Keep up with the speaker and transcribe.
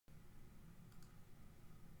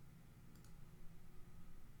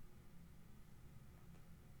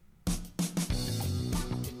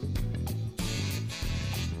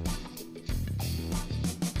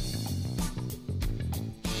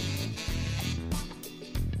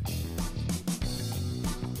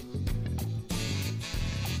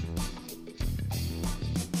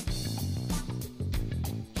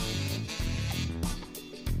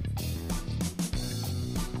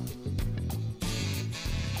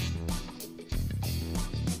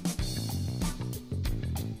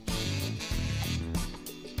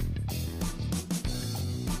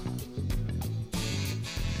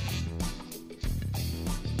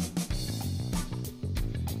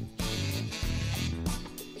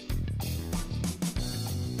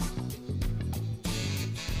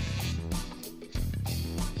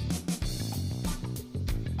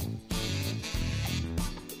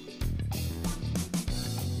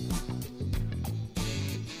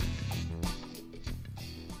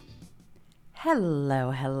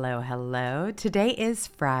Hello, hello, hello. Today is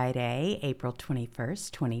Friday, April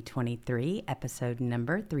 21st, 2023, episode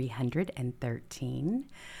number 313.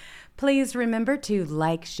 Please remember to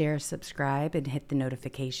like, share, subscribe, and hit the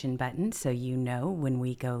notification button so you know when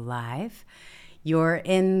we go live. You're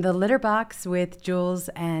in the litter box with Jules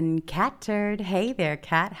and Cat Turd. Hey there,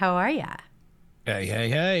 Cat. How are ya? Hey, hey,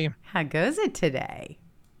 hey. How goes it today?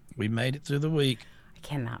 We made it through the week. I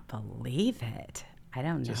cannot believe it. I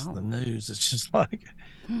don't Just the know. news. It's just like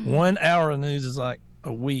 1 hour of news is like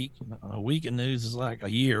a week. A week of news is like a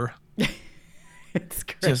year. It's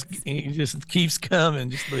Just crazy. it just keeps coming,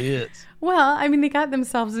 just the hits. Well, I mean, they got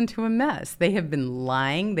themselves into a mess. They have been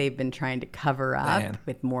lying. They've been trying to cover up Man,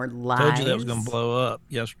 with more told you that was gonna lies. blow up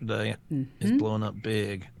yesterday. It's blowing up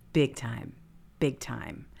big. Big time. Big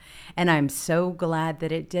time. And I'm so glad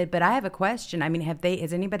that it did. But I have a question. I mean,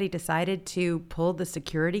 has anybody decided to pull the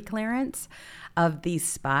security clearance of these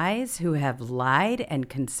spies who have lied and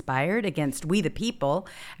conspired against we the people?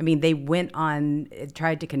 I mean, they went on,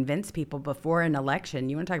 tried to convince people before an election.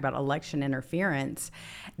 You want to talk about election interference,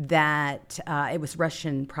 that it was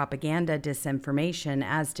Russian propaganda, disinformation,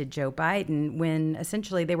 as did Joe Biden, when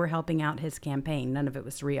essentially they were helping out his campaign. None of it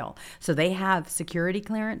was real. So they have security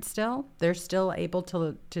clearance still. They're still able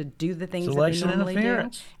to do the things It's that they election normally do.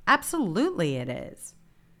 interference. Absolutely, it is.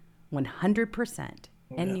 100%.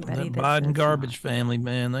 Anybody That that Biden says garbage not. family,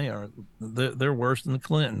 man, they're worse than the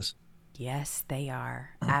Clintons. Yes, they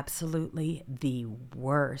are. Absolutely the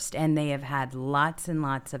worst. And they have had lots and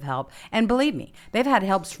lots of help. And believe me, they've had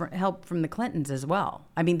help from the Clintons as well.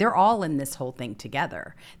 I mean, they're all in this whole thing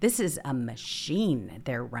together. This is a machine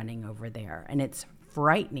they're running over there, and it's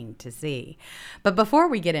frightening to see. But before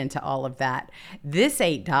we get into all of that, this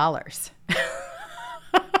 $8.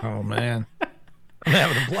 Oh man. I'm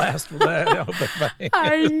having a blast with that. I hope I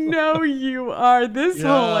everybody is. know you are. This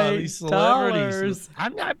whole Yeah, eight these celebrities. dollars.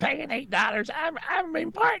 I'm not paying $8. I'm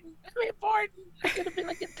important. I'm important. I'm gonna be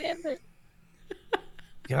like a contender.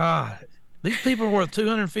 God, these people are worth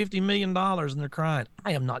 $250 million, and they're crying.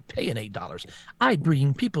 I am not paying $8. I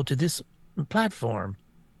bring people to this platform.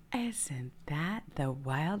 Isn't that the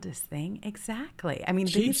wildest thing? Exactly. I mean,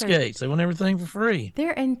 Cheapskates. They want everything for free.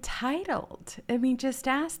 they're entitled. I mean, just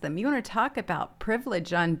ask them. You want to talk about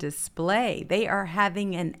privilege on display? They are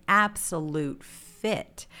having an absolute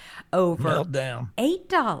fit over Meltdown.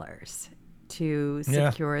 $8 to Yeah.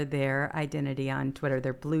 secure their identity on Twitter,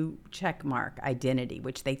 their blue check mark identity,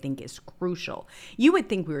 which they think is crucial. You would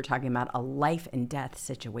think we were talking about a life and death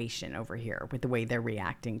situation over here with the way they're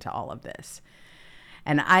reacting to all of this.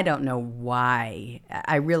 And I don't know why.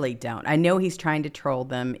 I really don't. I know he's trying to troll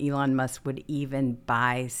them. Elon Musk would even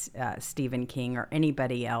buy Stephen King or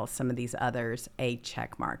anybody else, some of these others, a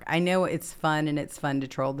check mark. I know it's fun and it's fun to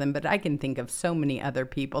troll them, but I can think of so many other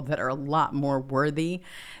people that are a lot more worthy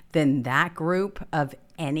than that group of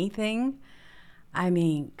anything. I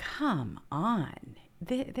mean, come on.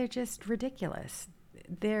 They're just ridiculous.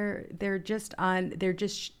 They're just on. They're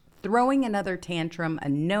just throwing another tantrum,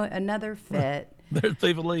 another fit. There's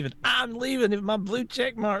people leaving. I'm leaving. If my blue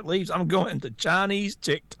check mark leaves, I'm going to Chinese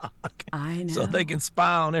TikTok I so they know. can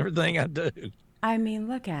spy on everything I do. I mean,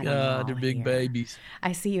 look at them God, all they're big here. babies.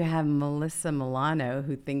 I see you have Melissa Milano,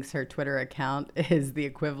 who thinks her Twitter account is the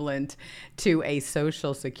equivalent to a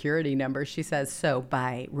social security number. She says, so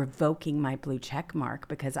by revoking my blue check mark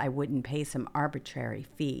because I wouldn't pay some arbitrary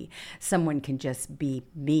fee, someone can just be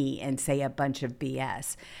me and say a bunch of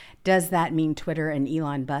BS. Does that mean Twitter and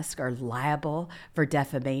Elon Musk are liable for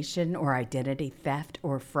defamation or identity theft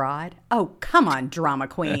or fraud? Oh, come on, drama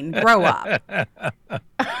queen. Grow up.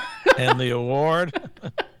 And the award,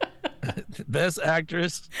 best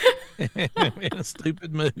actress in a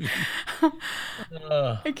stupid movie.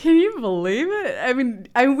 Uh, Can you believe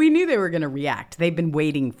it? We knew they were going to react. They've been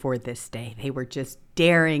waiting for this day. They were just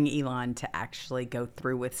daring Elon to actually go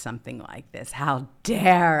through with something like this. How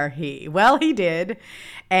dare he? Well, he did.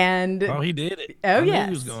 And oh, he did it. oh, I knew he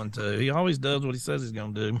was yes. going to. He always does what he says he's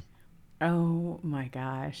going to do. Oh my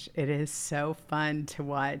gosh, it is so fun to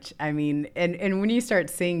watch. I mean, and when you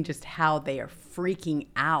start seeing just how they are freaking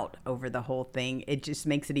out over the whole thing, it just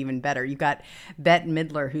makes it even better. You got Bette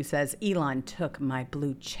Midler who says, Elon took my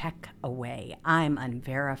blue check away. I'm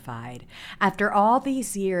unverified. After all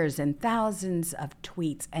these years and thousands of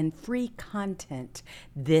tweets and free content,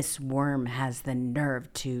 this worm has the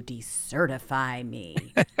nerve to decertify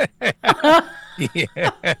me.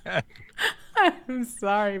 Yeah. I'm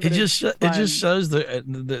sorry, It but it's it just fun. shows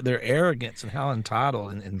their arrogance and how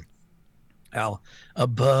entitled and how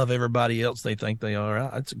above everybody else they think they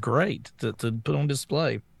are. It's great to put on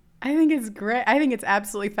display. I think it's great. I think it's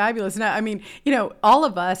absolutely fabulous. Now, I mean, all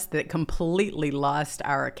of us that completely lost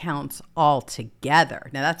our accounts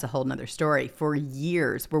altogether. Now, that's a whole nother story. For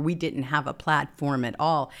years, where we didn't have a platform at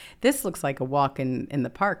all, this looks like a walk in the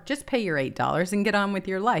park. Just pay your $8 and get on with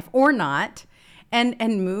your life, or not.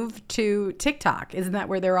 And move to TikTok. Isn't that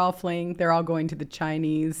where they're all fleeing? They're all going to the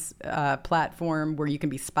Chinese platform where you can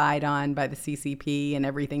be spied on by the CCP and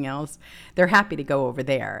everything else. They're happy to go over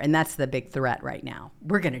there. And that's the big threat right now.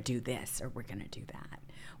 We're going to do this or we're going to do that.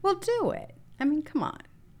 Well, do it. I mean, come on.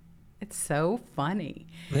 It's so funny.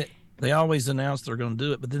 They always announce they're going to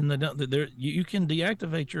do it, but then they don't. You can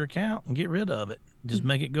deactivate your account and get rid of it. Just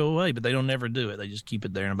make it go away, but they don't never do it. They just keep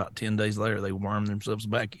it there, and about 10 days later, they worm themselves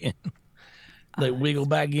back in. They wiggle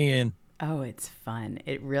back in. Oh, it's fun.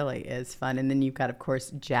 It really is fun. And then you've got, of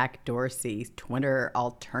course, Jack Dorsey's Twitter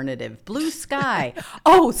alternative, Blue Sky.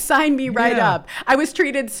 Oh, sign me right up. I was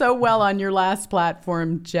treated so well on your last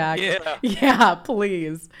platform, Jack. Yeah,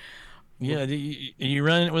 please. Yeah, are you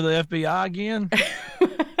running it with the FBI again?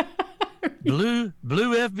 Blue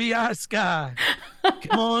FBI Sky.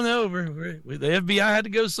 Come on over. The FBI had to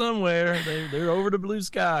go somewhere. They're over to Blue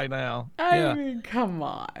Sky now. I mean, come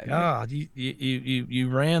on. God, you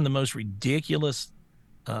ran the most ridiculous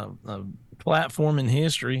platform in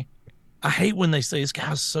history. I hate when they say this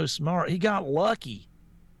guy's so smart. He got lucky.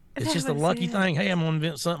 It's just a lucky thing. Hey, I'm going to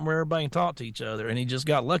invent something where everybody can talk to each other. And he just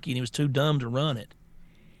got lucky and he was too dumb to run it.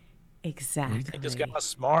 Exactly. You think this guy's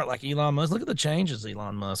smart like Elon Musk? Look at the changes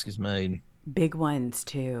Elon Musk has made. Big ones,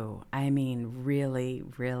 too. I mean, really,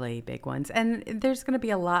 really big ones. And there's going to be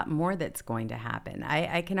a lot more that's going to happen.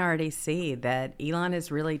 I can already see that Elon is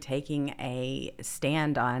really taking a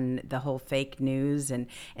stand on the whole fake news and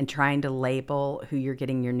trying to label who you're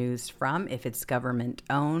getting your news from. If it's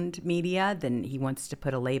government-owned media, then he wants to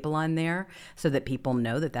put a label on there so that people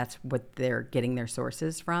know that that's what they're getting their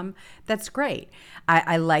sources from. That's great.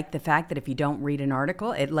 I like the fact that if you don't read an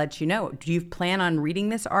article, it lets you know. Do you plan on reading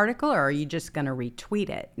this article, or are you just going to retweet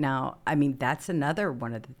it? Now, I mean, that's another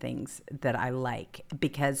one of the things that I like,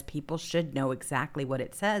 because people should know exactly what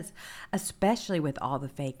it says, especially with all the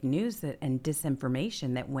fake news and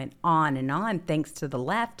disinformation that went on thanks to the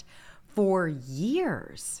left for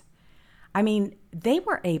years. I mean, they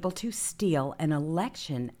were able to steal an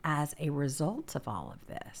election as a result of all of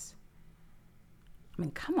this. I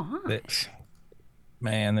mean, come on.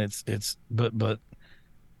 But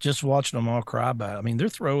just watching them all cry about it. I mean, they're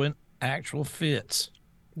throwing actual fits.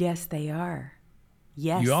 Yes, they are.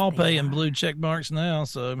 Yes, you all paying blue check marks now,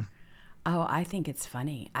 so. Oh, I think it's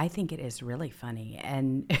funny. I think it is really funny,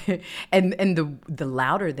 and the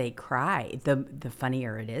louder they cry, the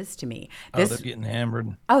funnier it is to me. They're getting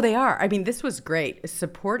hammered. Oh, they are. I mean, this was great.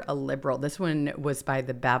 Support a liberal. This one was by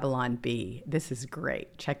the Babylon Bee. This is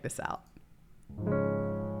great. Check this out.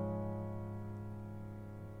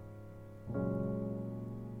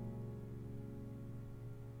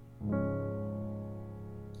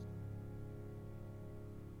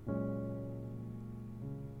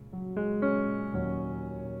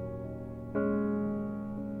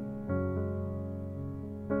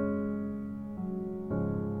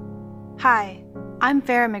 Hi, I'm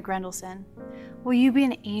Farrah McGrendelson. Will you be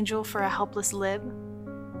an angel for a helpless lib?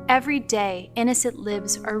 Every day, innocent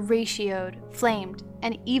libs are ratioed, flamed,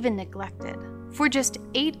 and even neglected. For just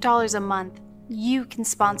 $8 a month, you can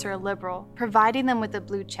sponsor a liberal, providing them with a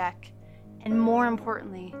blue check, and more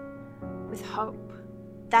importantly, with hope.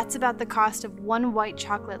 That's about the cost of one white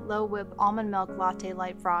chocolate low whip almond milk latte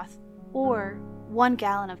light froth, or 1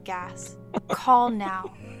 gallon of gas. Call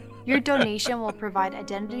now. Your donation will provide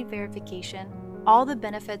identity verification, all the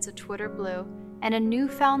benefits of Twitter Blue, and a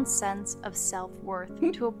newfound sense of self-worth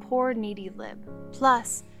to a poor, needy lib.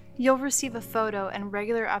 Plus, you'll receive a photo and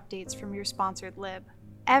regular updates from your sponsored lib.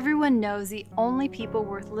 Everyone knows the only people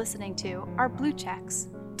worth listening to are blue checks.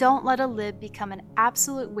 Don't let a lib become an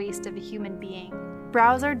absolute waste of a human being.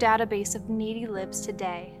 Browse our database of needy libs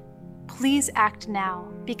today. Please act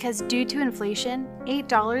now, because due to inflation,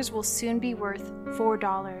 $8 will soon be worth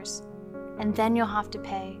 $4, and then you'll have to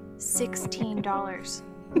pay $16.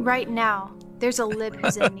 Right now, there's a lib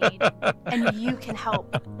who's in need, and you can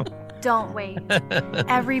help. Don't wait.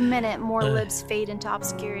 Every minute, more libs fade into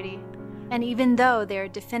obscurity, and even though they are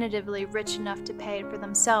definitively rich enough to pay for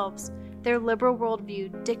themselves, their liberal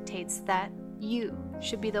worldview dictates that you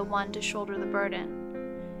should be the one to shoulder the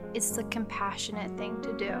burden. It's the compassionate thing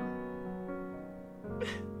to do.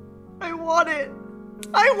 I want it.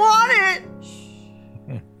 I want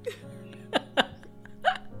it.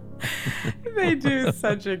 They do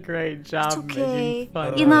such a great job. It's okay. Making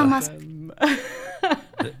fun Elon of Musk.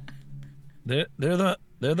 them. They're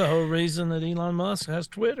They're the whole reason that Elon Musk has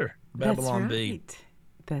Twitter. Babylon That's B. right.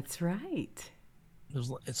 That's right. It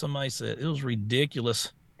was, somebody said it was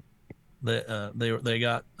ridiculous that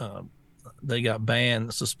they got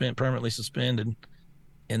banned, permanently suspended,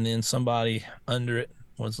 and then somebody under it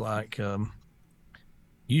was like,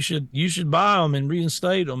 you should buy them and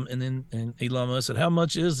reinstate them, and Elon Musk said, how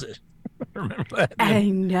much is it? Remember that? I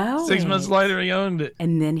know. 6 months later, he owned it.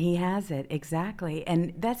 And then he has it. Exactly.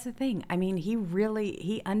 And that's the thing. I mean,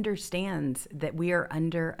 he understands that we are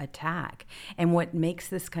under attack. And what makes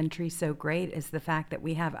this country so great is the fact that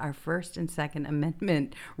we have our First and Second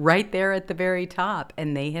Amendment right there at the very top.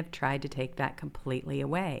 And they have tried to take that completely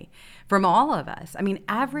away from all of us. I mean,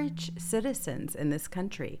 average citizens in this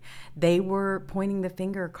country, they were pointing the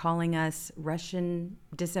finger, calling us Russian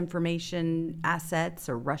disinformation assets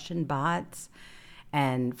or Russian bots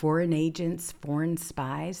and foreign agents, foreign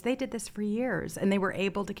spies. They did this for years, and they were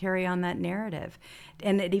able to carry on that narrative.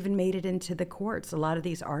 And it even made it into the courts. A lot of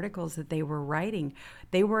these articles that they were writing,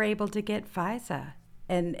 they were able to get FISA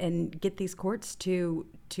and get these courts to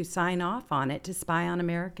sign off on it, to spy on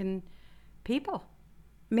American people.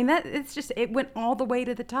 I mean, it went all the way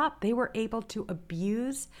to the top. They were able to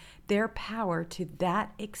abuse their power to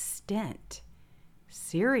that extent.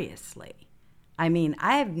 Seriously. I mean,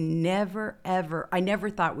 I never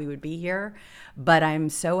thought we would be here, but I'm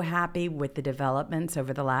so happy with the developments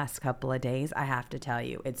over the last couple of days. I have to tell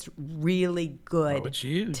you, it's really good. Oh, it's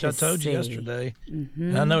huge. I told you yesterday.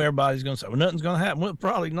 Mm-hmm. I know everybody's going to say, well, nothing's going to happen. Well,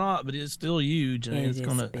 probably not, but it's still huge. And it's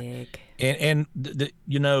going to, big. And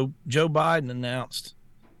Joe Biden announced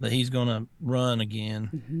that he's going to run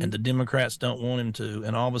again, and the Democrats don't want him to.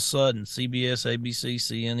 And all of a sudden, CBS, ABC,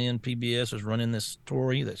 CNN, PBS is running this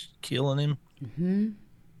story that's killing him. Mm-hmm.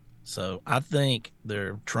 So I think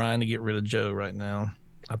they're trying to get rid of Joe right now.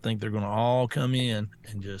 I think they're going to all come in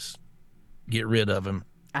and just get rid of him.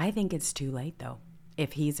 I think it's too late, though.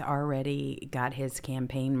 If he's already got his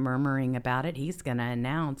campaign murmuring about it, he's going to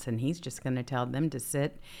announce, and he's just going to tell them to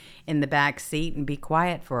sit in the back seat and be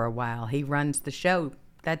quiet for a while. He runs the show.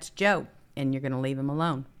 That's Joe, and you're going to leave him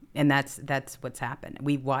alone. And that's what's happened.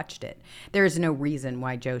 We've watched it. There is no reason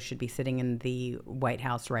why Joe should be sitting in the White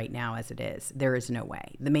House right now as it is. There is no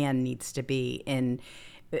way. The man needs to be in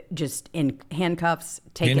handcuffs,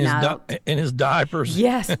 taken out. In his diapers.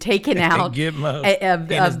 Yes, taken out of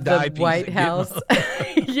the White House.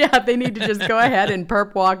 Yeah, they need to just go ahead and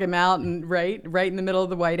perp walk him out and right in the middle of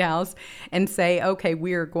the White House and say, okay,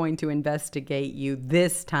 we are going to investigate you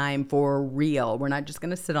this time for real. We're not just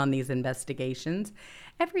going to sit on these investigations.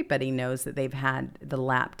 Everybody knows that they've had the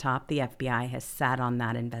laptop. The FBI has sat on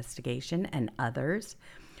that investigation and others.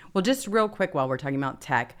 Well, just real quick while we're talking about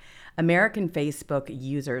tech, American Facebook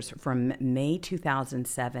users from May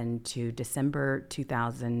 2007 to December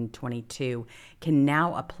 2022 can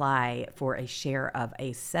now apply for a share of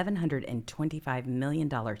a $725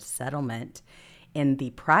 million settlement in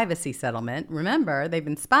the privacy settlement. Remember, they've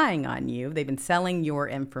been spying on you. They've been selling your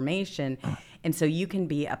information. And so you can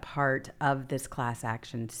be a part of this class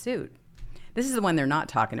action suit. This is the one they're not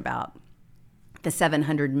talking about. The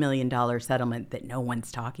 $700 million settlement that no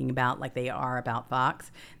one's talking about like they are about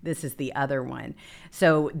Fox. This is the other one.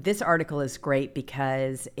 So this article is great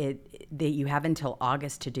because you have until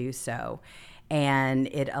August to do so. And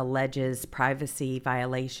it alleges privacy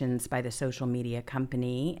violations by the social media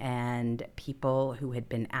company and people who had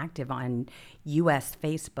been active on U.S.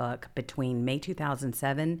 Facebook between May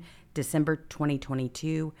 2007, December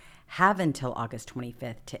 2022, have until August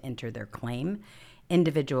 25th to enter their claim.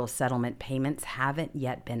 Individual settlement payments haven't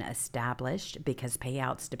yet been established because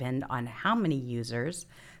payouts depend on how many users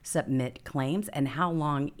submit claims and how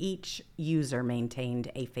long each user maintained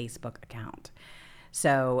a Facebook account.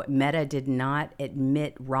 So Meta did not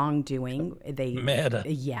admit wrongdoing. Meta.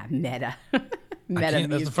 Yeah, Meta. That's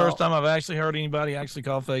the first time I've actually heard anybody actually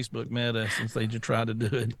call Facebook Meta since they just tried to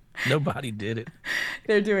do it. Nobody did it.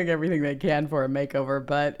 They're doing everything they can for a makeover,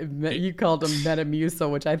 but you called them Metamucil,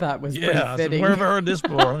 which I thought was pretty fitting. Where have I heard this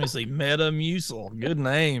before? Let me see. Metamucil. Good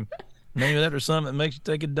name. Name of that or something that makes you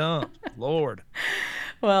take a dump. Lord.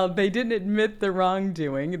 Well, they didn't admit the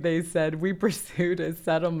wrongdoing. They said, we pursued a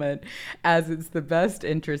settlement as it's the best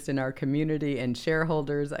interest in our community and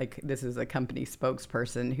shareholders. This is a company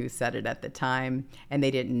spokesperson who said it at the time, and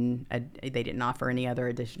they didn't offer any other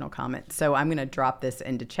additional comments. So I'm going to drop this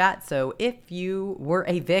into chat. So if you were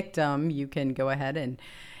a victim, you can go ahead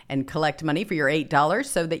and collect money for your $8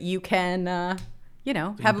 so that you can, have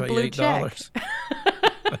a blue check.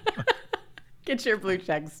 Get your blue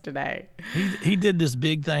checks today. He did this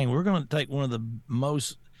big thing. We're going to take one of the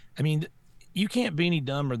most, you can't be any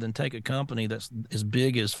dumber than take a company that's as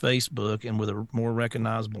big as Facebook and with a more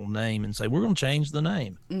recognizable name and say, we're going to change the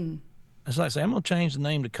name. It's like say, I'm going to change the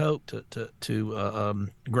name to Coke to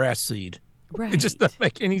grass seed. Right. It just doesn't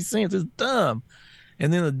make any sense. It's dumb.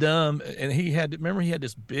 And then and he had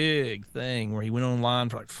this big thing where he went online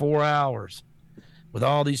for like 4 hours with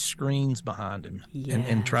all these screens behind him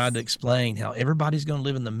and tried to explain how everybody's going to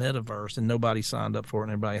live in the metaverse, and nobody signed up for it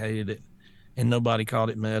and everybody hated it. And nobody called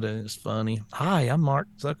it meta, and it's funny. Hi, I'm Mark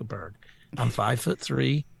Zuckerberg. I'm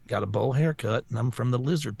 5'3", got a bowl haircut, and I'm from the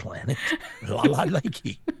lizard planet.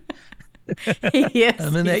 Laliki.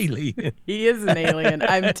 I'm an alien. He is an alien.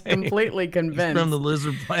 I'm completely convinced. He's from the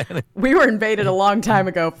lizard planet. We were invaded a long time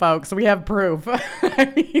ago, folks. We have proof.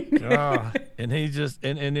 I mean, and he just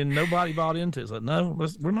and then nobody bought into it. It's like, no,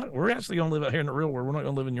 we're actually going to live out here in the real world. We're not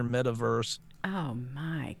going to live in your metaverse. oh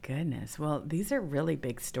my goodness. Well, these are really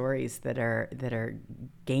big stories that are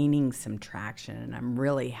gaining some traction, and I'm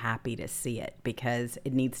really happy to see it because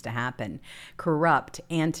it needs to happen. Corrupt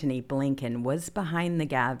Antony Blinken was behind the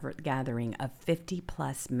gathering of 50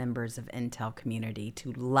 plus members of Intel community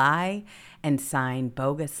to lie and sign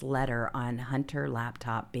bogus letter on Hunter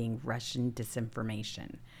laptop being Russian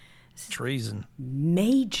disinformation. Treason.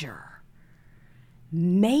 Major.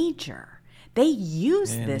 They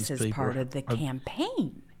use this as part of the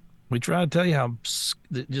campaign. We try to tell you how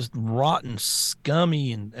just rotten,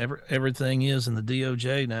 scummy, and everything is in the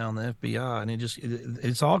DOJ now and the FBI, and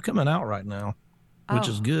it's all coming out right now, which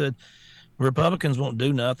is good. Republicans won't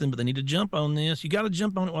do nothing, but they need to jump on this. You got to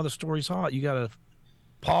jump on it while the story's hot. You got to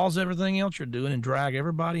pause everything else you're doing and drag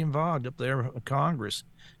everybody involved up there in Congress.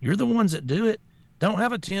 You're the ones that do it. Don't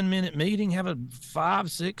have a 10-minute meeting. Have a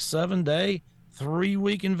 5, 6, 7 day,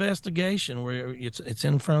 3-week investigation where it's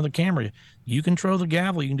in front of the camera. You control the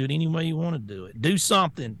gavel. You can do it any way you want to do it. Do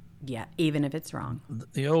something. Yeah, even if it's wrong.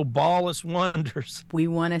 The old ballless wonders. We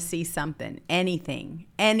want to see something, anything,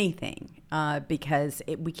 because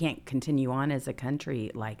we can't continue on as a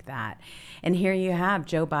country like that. And here you have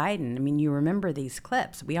Joe Biden. I mean, you remember these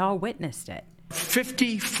clips. We all witnessed it.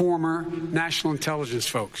 50 former national intelligence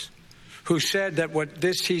folks who said that what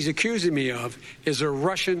he's accusing me of is a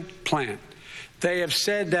Russian plant. They have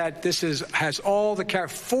said that this has all the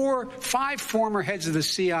 5 former heads of the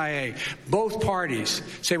CIA, both parties,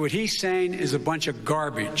 say what he's saying is a bunch of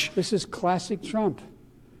garbage. This is classic Trump.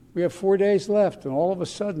 We have 4 days left, and all of a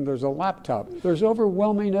sudden there's a laptop. There's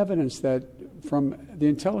overwhelming evidence that from the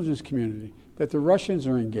intelligence community that the Russians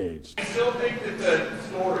are engaged. I still think that the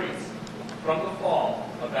stories from the fall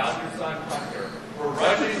about your son Hunter were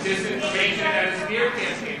Russian disinformation and a smear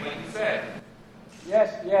campaign, like you said. Yes.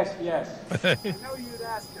 I know you'd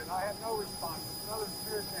ask it. I have no response. It's another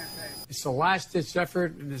smear campaign. It's the last-ditch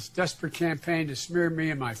effort in this desperate campaign to smear me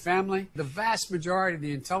and my family. The vast majority of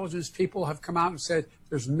the intelligence people have come out and said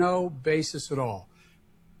there's no basis at all.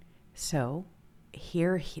 So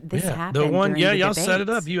this happened. The one, during the y'all debates. set it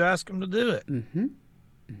up. You asked them to do it.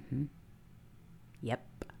 Yep.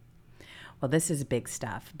 Well, this is big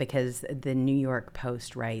stuff because the New York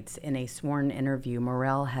Post writes, in a sworn interview,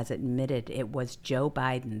 Morell has admitted it was Joe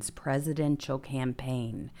Biden's presidential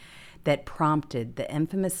campaign that prompted the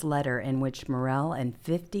infamous letter in which Morell and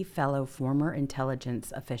 50 fellow former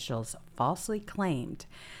intelligence officials falsely claimed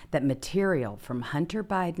that material from Hunter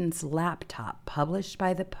Biden's laptop published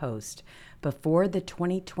by the Post before the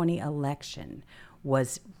 2020 election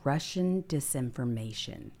was Russian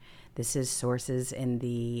disinformation. This is sources in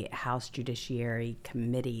the House Judiciary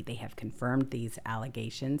Committee. They have confirmed these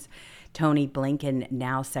allegations. Tony Blinken,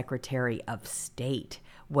 now Secretary of State,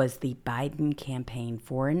 was the Biden campaign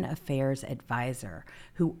foreign affairs advisor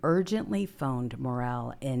who urgently phoned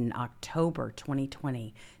Morell in October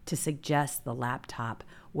 2020 to suggest the laptop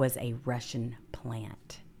was a Russian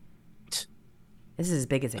plant. This is as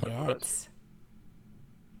big as it gets.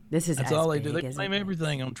 That's all they do. They blame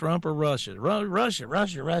everything on Trump or Russia. Russia,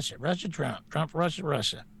 Trump,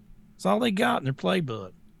 Russia. That's all they got in their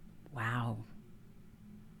playbook. Wow.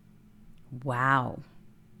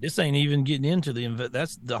 This ain't even getting into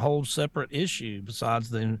that's the whole separate issue.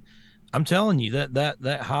 Besides I'm telling you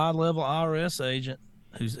that high level IRS agent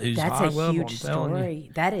who's that's high a level. huge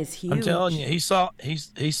story. That is huge. I'm telling you,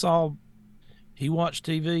 he watched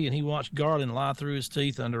TV and he watched Garland lie through his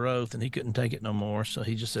teeth under oath, and he couldn't take it no more. So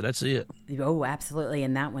he just said, "That's it." Oh, absolutely.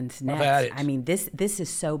 And that one's next. I mean, this is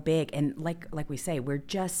so big, and like we say, we're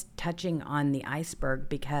just touching on the iceberg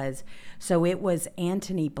because so it was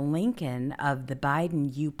Antony Blinken of the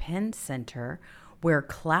Biden UPenn Center where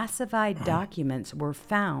classified documents were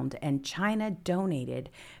found, and China donated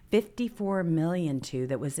 $54 million to,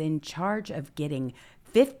 that was in charge of getting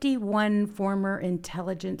 51 former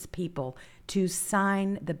intelligence people to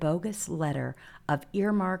sign the bogus letter of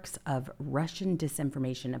earmarks of Russian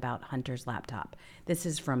disinformation about Hunter's laptop. This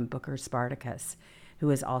is from Booker Spartacus, who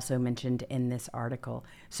is also mentioned in this article.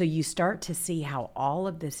 So you start to see how all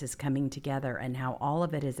of this is coming together and how all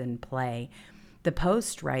of it is in play. The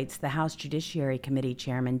Post writes the House Judiciary Committee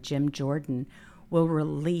Chairman Jim Jordan will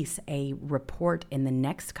release a report in the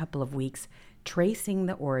next couple of weeks tracing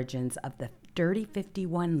the origins of the Dirty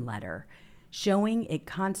 51 letter, showing it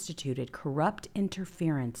constituted corrupt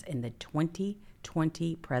interference in the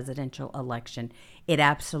 2020 presidential election. It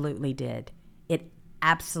absolutely did. It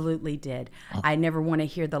absolutely did. I never want to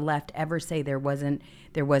hear the left ever say there wasn't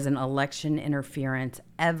election interference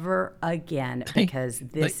ever again, because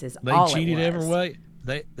this is all it was. They cheated every way.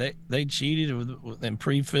 They cheated and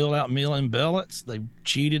pre-filled out mail-in ballots. They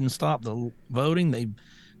cheated and stopped the voting. They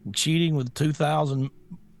cheating with 2,000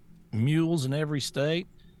 mules in every state.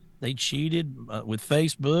 They cheated with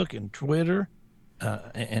Facebook and Twitter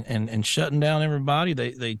and shutting down everybody.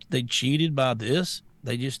 They cheated by this.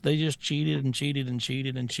 They just cheated and cheated and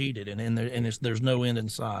cheated and cheated, and there's no end in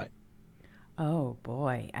sight. Oh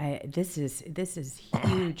boy, this is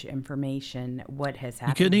huge information. What has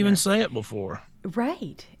happened? You couldn't even say it before,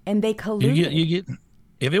 right? And they colluded. You get.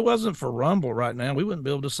 If it wasn't for Rumble right now, we wouldn't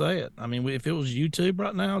be able to say it. I mean, if it was YouTube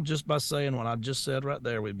right now, just by saying what I just said right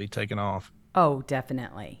there, we'd be taken off. Oh,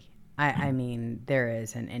 definitely. I mean, there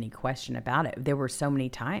isn't any question about it. There were so many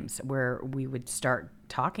times where we would start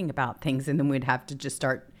talking about things and then we'd have to just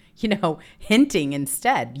start, hinting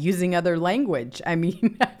instead, using other language. I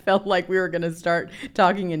mean, I felt like we were going to start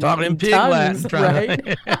talking in pig tongues, Latin,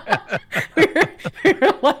 right? we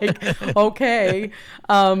were like, okay,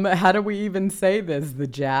 how do we even say this? The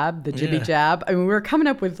jab, the jibby jab. I mean, we were coming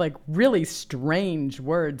up with like really strange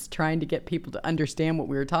words trying to get people to understand what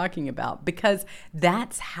we were talking about, because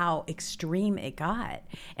that's how extreme it got.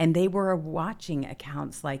 And they were watching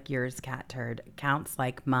accounts like yours, Cat Turd, accounts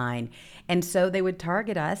like mine. And so they would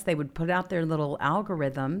target us. They would put out their little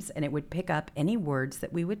algorithms and it would pick up any words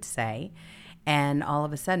that we would say. And all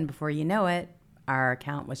of a sudden, before you know it, our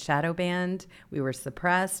account was shadow banned. We were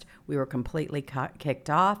suppressed. We were completely kicked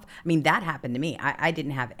off. I mean, that happened to me. I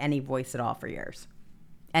didn't have any voice at all for years.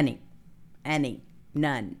 Any,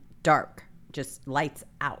 none, dark, just lights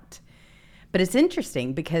out. But it's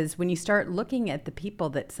interesting because when you start looking at the people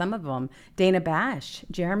that some of them,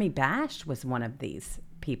 Jeremy Bash was one of these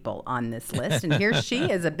people on this list. And here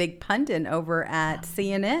she is, a big pundit over at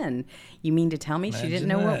CNN. You mean to tell me she didn't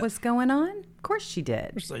know what was going on? Of course she did.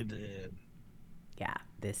 Of course they did. Yeah,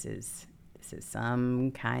 this is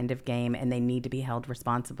some kind of game, and they need to be held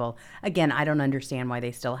responsible. Again, I don't understand why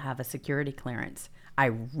they still have a security clearance. I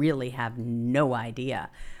really have no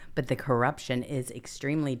idea. But the corruption is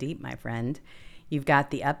extremely deep, my friend. You've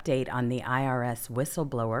got the update on the IRS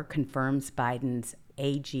whistleblower confirms Biden's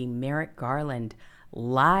AG Merrick Garland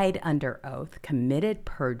lied under oath, committed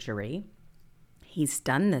perjury. He's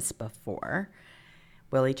done this before.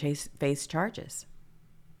 Will he face charges?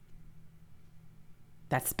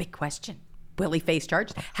 That's the big question. Will he face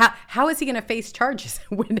charges? How is he going to face charges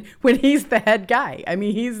when he's the head guy? I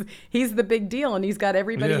mean, he's the big deal, and he's got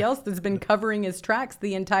everybody else that's been covering his tracks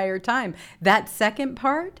the entire time. That second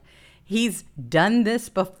part, he's done this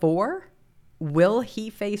before. Will he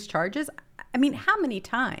face charges? I mean, how many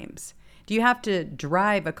times do you have to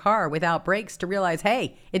drive a car without brakes to realize,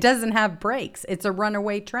 hey, it doesn't have brakes? It's a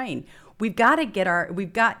runaway train. We've got to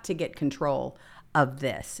get control of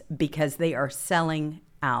this, because they are selling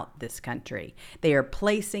out this country. They are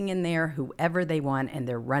placing in there whoever they want, and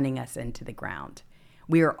they're running us into the ground.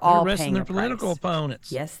 We are all paying their political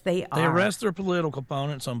opponents. Yes, they are. They arrest their political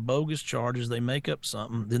opponents on bogus charges. They make up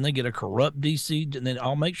something. Then they get a corrupt DC, and then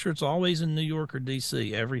I'll make sure it's always in New York or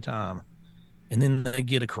DC every time. And then they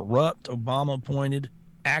get a corrupt Obama-appointed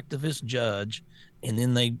activist judge, and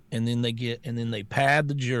then they pad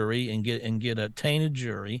the jury and get a tainted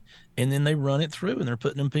jury, and then they run it through, and they're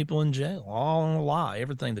putting them people in jail, all on a lie.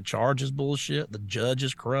 Everything, the charge is bullshit, the judge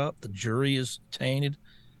is corrupt, the jury is tainted,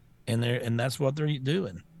 and that's what they're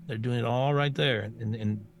doing. They're doing it all right there,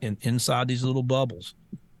 and inside these little bubbles.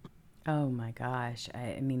 Oh my gosh.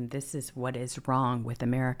 I mean, this is what is wrong with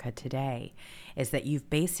America today, is that you've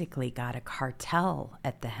basically got a cartel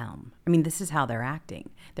at the helm. I mean, this is how they're acting.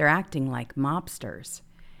 They're acting like mobsters,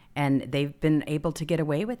 and they've been able to get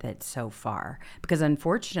away with it so far because,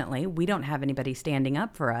 unfortunately, we don't have anybody standing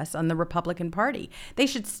up for us on the Republican Party. They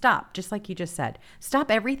should stop, just like you just said. Stop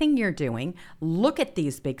everything you're doing, look at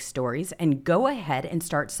these big stories, and go ahead and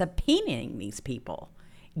start subpoenaing these people.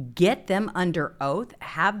 get them under oath,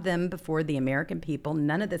 have them before the American people,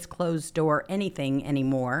 none of this closed door anything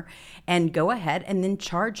anymore, and go ahead and then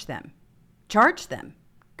charge them. Charge them.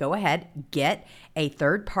 Go ahead, get a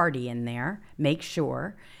third party in there, make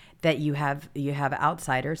sure that you have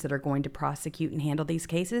outsiders that are going to prosecute and handle these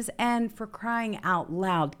cases, and for crying out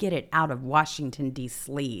loud, get it out of Washington,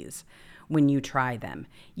 D.C.'s when you try them.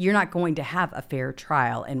 You're not going to have a fair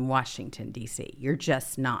trial in Washington, D.C. You're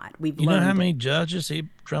just not. You know how many judges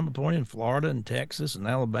Trump appointed in Florida and Texas and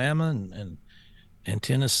Alabama and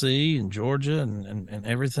Tennessee and Georgia and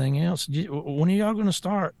everything else? When are y'all going to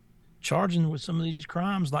start charging with some of these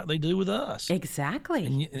crimes like they do with us?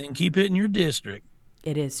 Exactly. And keep it in your district.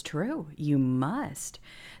 It is true. You must.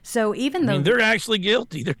 So even though they're actually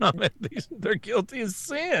guilty, they're not. They're guilty as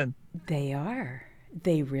sin. They are.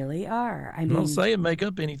 They really are. I'm not saying make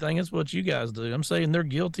up anything. That's what you guys do. I'm saying they're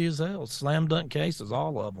guilty as hell. Slam dunk cases,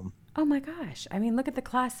 all of them. Oh my gosh. I mean, look at the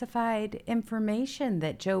classified information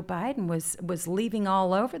that Joe Biden was leaving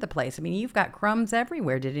all over the place. I mean, you've got crumbs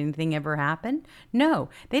everywhere. Did anything ever happen? No.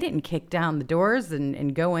 They didn't kick down the doors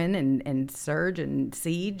and go in and surge and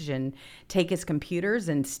siege and take his computers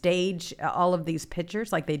and stage all of these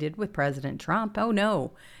pictures like they did with President Trump. Oh,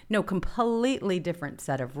 no. No, completely different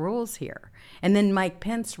set of rules here. And then Mike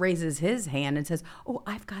Pence raises his hand and says, oh,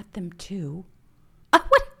 I've got them too.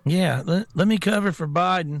 What? Yeah, let me cover for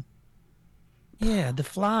Biden. Yeah, the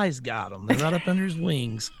flies got him. They're right up under his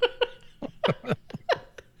wings.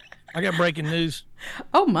 I got breaking news.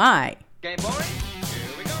 Oh, my. Game boy, here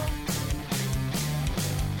we go.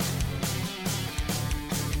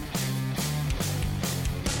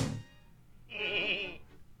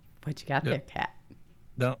 What you got there, Kat?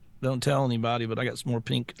 Don't tell anybody, but I got some more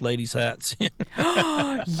pink ladies' hats.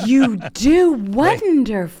 You do?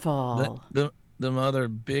 Wonderful. The other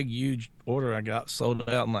big, huge order I got sold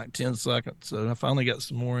out in like 10 seconds. So I finally got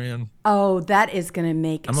some more in. Oh, that is going to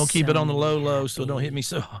make I'm going to keep it on the low, so don't hit me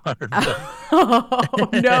so hard. Oh,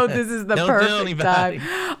 no, this is the perfect time.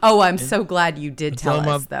 Oh, I'm so glad you did tell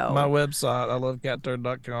us, though. My website, I love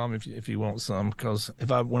catturd.com if you want some, because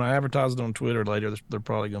when I advertise it on Twitter later, they're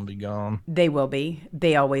probably going to be gone. They will be.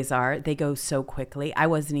 They always are. They go so quickly. I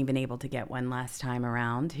wasn't even able to get one last time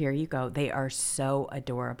around. Here you go. They are so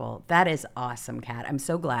adorable. That is awesome, Kat. I'm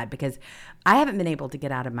so glad, because I haven't been able to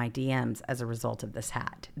get out of my DMs as a result of this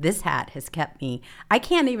hat. This hat has kept me, I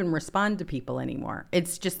can't even respond to people anymore.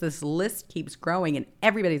 It's just this list keeps growing and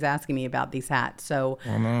everybody's asking me about these hats. So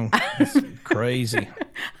I know. It's crazy.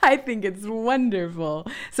 I think it's wonderful.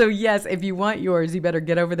 So yes, if you want yours, you better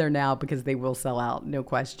get over there now, because they will sell out. No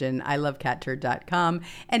question. I love catturd.com,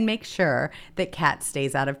 and make sure that Kat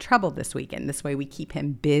stays out of trouble this weekend. This way we keep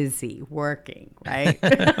him busy working, right?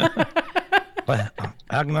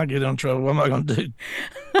 How can I get in trouble? What am I going to do?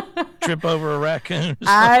 Trip over a raccoon?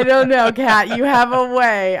 I don't know, Kat. You have a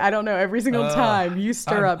way. I don't know. Every single time you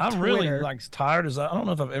stir up I'm Twitter. really tired as I don't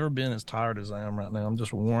know if I've ever been as tired as I am right now. I'm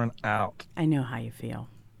just worn out. I know how you feel.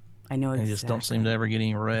 I know exactly. I just don't seem to ever get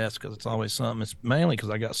any rest, because it's always something. It's mainly because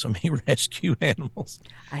I got so many rescue animals.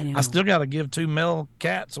 I know. I still got to give 2 male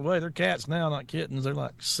cats away. They're cats now, not kittens. They're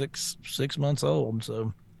like six months old.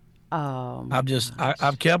 So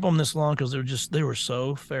I've kept them this long because they were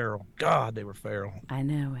so feral. God, they were feral. I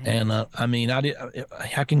know it. And I mean,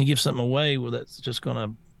 how can you give something away that's just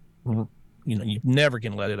gonna, you never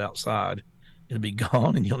can let it outside. It'll be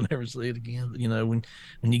gone and you'll never see it again. But,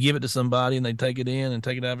 when you give it to somebody and they take it in and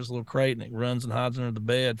take it out of its little crate and it runs and hides under the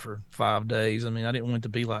bed for 5 days. I mean, I didn't want it to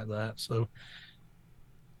be like that. So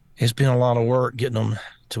it's been a lot of work getting them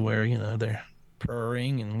to where, they're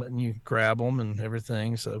purring and letting you grab them and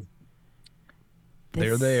everything. So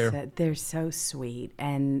they're there. They're so sweet.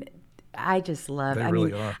 And I just love. They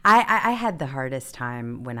really are. I had the hardest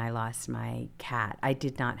time when I lost my cat. I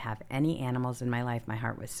did not have any animals in my life. My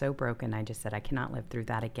heart was so broken. I just said, I cannot live through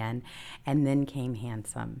that again. And then came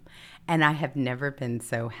Handsome. And I have never been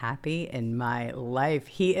so happy in my life.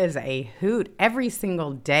 He is a hoot. Every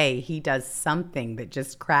single day he does something that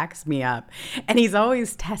just cracks me up. And he's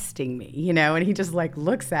always testing me, and he just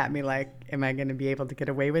looks at me like, am I going to be able to get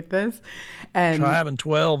away with this? And try having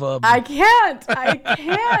 12 of them. I can't.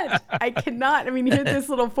 I cannot. I mean, here's this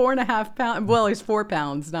little 4.5 pound. Well, he's 4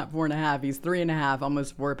 pounds, not 4.5. He's 3.5,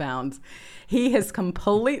 almost 4 pounds. He has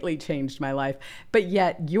completely changed my life. But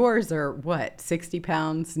yet yours are what? 60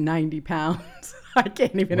 pounds, 90 pounds. I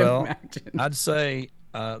can't even imagine. I'd say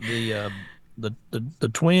the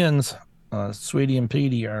twins, Sweetie and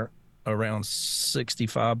Petey, are around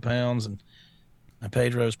 65 pounds, and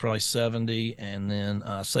Pedro's probably 70, and then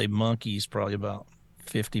say Monkey's probably about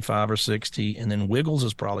 55 or 60, and then Wiggles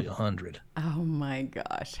is probably 100. Oh my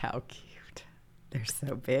gosh, how cute. They're so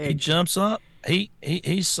He big. jumps up.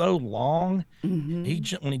 He's so long. When he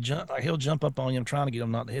jump, like he'll jump up on you. I'm trying to get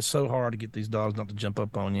him not. It's so hard to get these dogs not to jump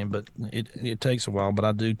up on you, but it takes a while. But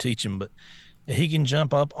I do teach him. But he can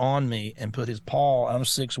jump up on me and put his paw. I'm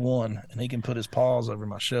 6'1", and he can put his paws over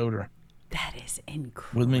my shoulder. That is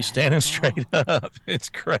incredible. With me standing straight up. It's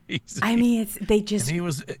crazy. I mean, they just. And he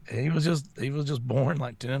was just born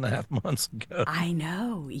like 10.5 months ago. I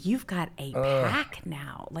know. You've got a pack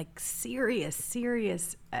now, like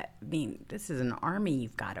serious. I mean, this is an army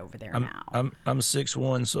you've got over there now. I'm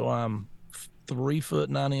 6'1", so I'm 3 foot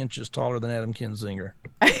 9 inches taller than Adam Kinzinger.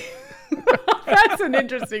 That's an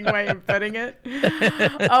interesting way of putting it.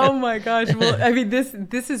 Oh my gosh. Well, I mean,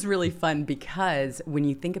 this is really fun because when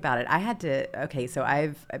you think about it, I had to, okay, so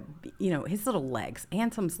I've, his little legs,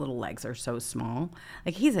 Anselm's little legs are so small.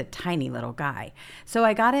 Like he's a tiny little guy. So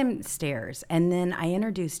I got him stairs and then I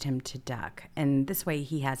introduced him to Duck. And this way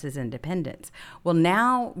he has his independence. Well,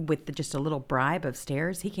 now with just a little bribe of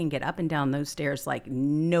stairs, he can get up and down those stairs like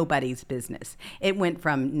nobody's business. It went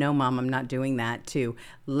from, no, Mom, I'm not doing that, to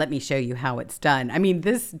let me show you how it's done. I mean,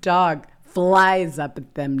 this dog flies up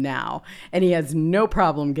at them now, and he has no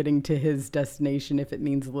problem getting to his destination if it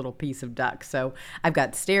means a little piece of duck. So I've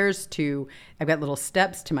got little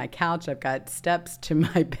steps to my couch. I've got steps to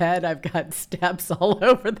my bed. I've got steps all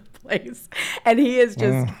over the place. And he is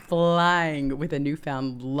just flying with a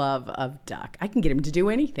newfound love of duck. I can get him to do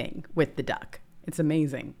anything with the duck. It's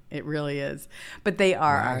amazing. It really is. But they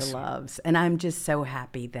are our loves. And I'm just so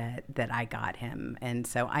happy that I got him. And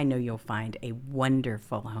so I know you'll find a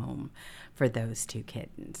wonderful home for those two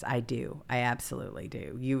kittens. I do. I absolutely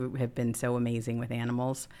do. You have been so amazing with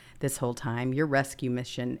animals this whole time. Your rescue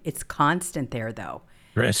mission, it's constant there, though.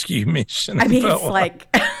 Rescue mission. I mean, it's like...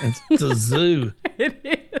 It's a zoo. It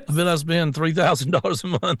is. I bet I spend $3,000 a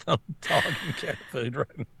month on dog and cat food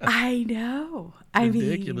right now. I know.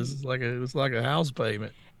 Ridiculous. It's like a house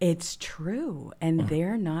payment. It's true. And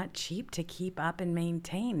they're not cheap to keep up and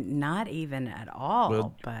maintain. Not even at all.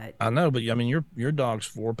 Well, but I know, but I mean, your dog's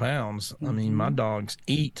 4 pounds. I mean, my dogs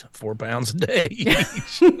eat 4 pounds a day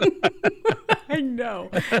each. I know.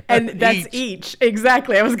 And that's each.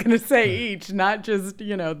 Exactly. I was going to say each, not just,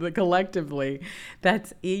 the collectively.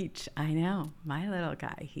 That's each. I know. My little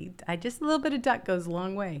guy, just a little bit of duck goes a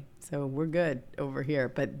long way. So we're good over here.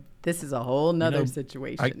 But this is a whole nother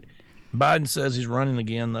situation. Biden says he's running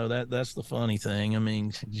again, though. That's the funny thing. I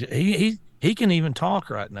mean, he can even talk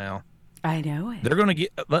right now. I know it. They're going to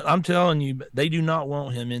I'm telling you, they do not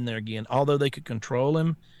want him in there again. Although they could control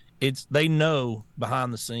him, they know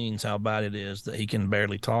behind the scenes how bad it is that he can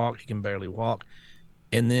barely talk, he can barely walk.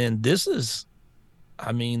 And then this is,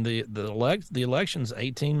 I mean, the election's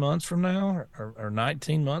 18 months from now or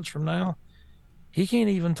 19 months from now. He can't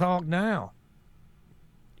even talk now.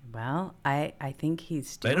 Well, I think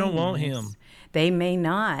he's doing They don't want this. him. They may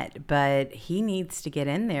not, but he needs to get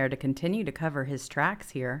in there to continue to cover his tracks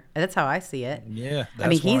here. That's how I see it. Yeah, that's why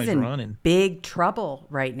he's he's in running. big trouble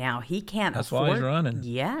right now. He can't That's afford. why he's running.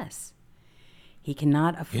 Yes. He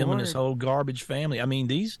cannot afford. Him and his whole garbage family. I mean,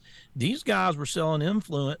 these guys were selling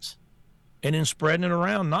influence and then spreading it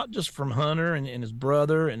around, not just from Hunter and his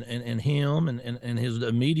brother and him and his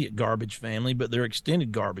immediate garbage family, but their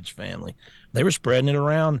extended garbage family. They were spreading it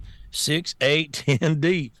around 6, 8, 10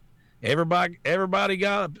 deep. Everybody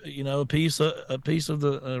got a piece of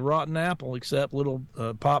the rotten apple, except little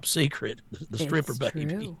Pop Secret, the stripper baby.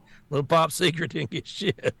 True. Little Pop Secret didn't get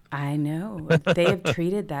shit. I know. They have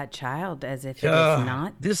treated that child as if it was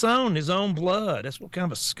not. Disowned his own blood. That's what kind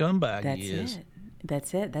of a scumbag he is.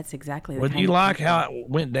 That's it. That's exactly the Whether kind you of like people. how it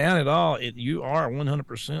went down at all, you are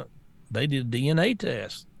 100%. They did a DNA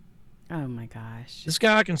test. Oh my gosh. This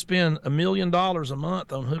guy can spend $1 million a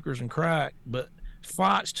month on hookers and crack, but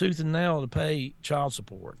fights tooth and nail to pay child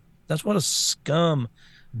support. That's what a scum,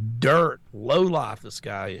 dirt, lowlife this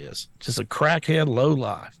guy is. Just a crackhead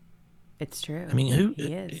lowlife. It's true. I mean,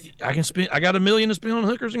 He is. I got $1 million to spend on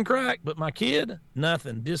hookers and crack, but my kid,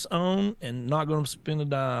 nothing. Disown and not going to spend a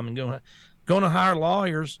dime and going to hire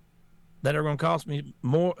lawyers that are going to cost me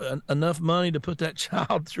enough money to put that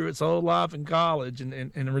child through its whole life in college and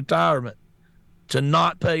in retirement to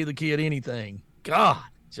not pay the kid anything. God,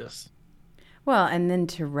 just. Well, and then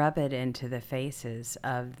to rub it into the faces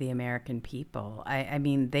of the American people. I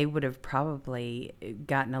mean, they would have probably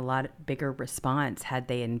gotten a lot bigger response had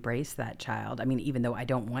they embraced that child. I mean, even though I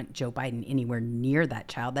don't want Joe Biden anywhere near that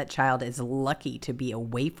child is lucky to be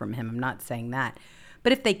away from him. I'm not saying that.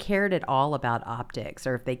 But if they cared at all about optics,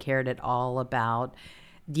 or if they cared at all about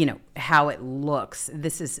how it looks.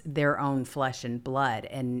 This is their own flesh and blood.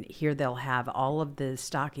 And here they'll have all of the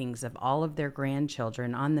stockings of all of their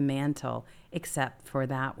grandchildren on the mantle, except for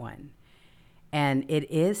that one. And it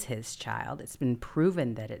is his child. It's been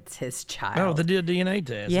proven that it's his child. Oh, they did a DNA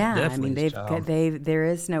test. Yeah, It's definitely his child. there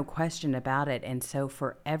is no question about it. And so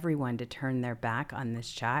for everyone to turn their back on this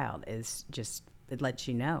child is just, it lets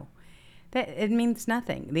you know that it means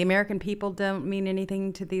nothing. The American people don't mean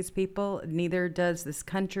anything to these people. Neither does this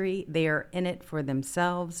country. They are in it for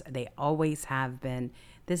themselves. They always have been.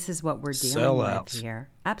 This is what we're dealing with here.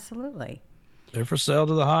 Absolutely. They're for sale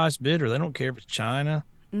to the highest bidder. They don't care if it's China.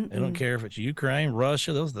 They don't care if it's Ukraine,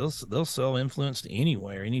 Russia. They'll sell influence to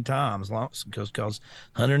anywhere, anytime, as long because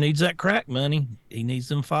Hunter needs that crack money. He needs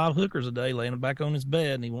them 5 hookers a day laying back on his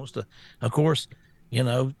bed, and he wants to. Of course,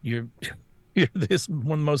 you're this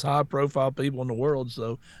one of the most high profile people in the world,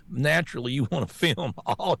 so naturally you want to film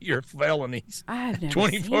all your felonies. I've never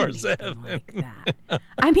 24/7 like that.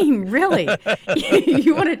 I mean, really,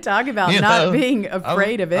 you want to talk about not being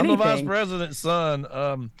afraid of anything? I'm the vice president's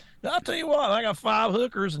son. I'll tell you what, I got 5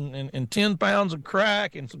 hookers and 10 pounds of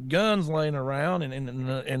crack and some guns laying around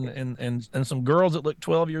and some girls that look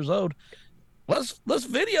 12 years old. Let's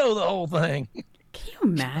video the whole thing. Can you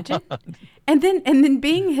imagine? And then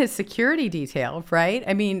being his security detail, right?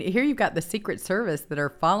 I mean, here you've got the Secret Service that are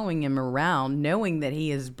following him around, knowing that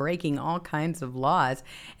he is breaking all kinds of laws,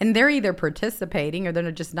 and they're either participating or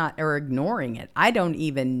they're just not, or ignoring it. I don't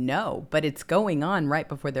even know, but it's going on right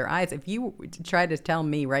before their eyes. If you try to tell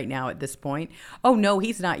me right now at this point, oh no,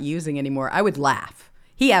 he's not using anymore, I would laugh.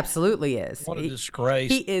 He absolutely is. What a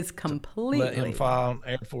disgrace. He is completely. Let him file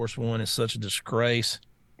Air Force One is such a disgrace.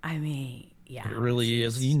 I mean, yeah, it really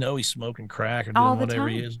is. He's smoking crack or all doing the whatever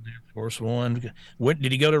time. he is in Air Force One. What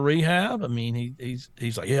did he go to rehab? I mean,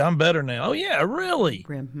 he's like, yeah, I'm better now. Oh yeah, really?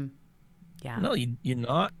 Mm-hmm. Yeah. No, you're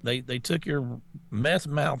not. They took your meth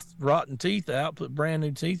mouth rotten teeth out, put brand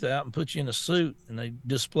new teeth out, and put you in a suit, and they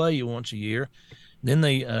display you once a year. Then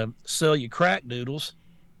they sell you crack doodles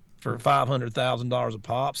for $500,000 a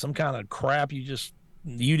pop. Some kind of crap you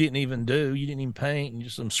didn't even do. You didn't even paint, and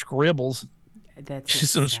just some scribbles. That's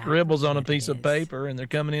just some scribbles on a what piece it of is. paper, and they're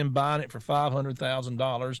coming in buying it for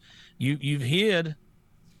 $500,000. You've hid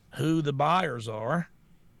who the buyers are,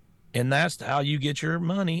 and that's how you get your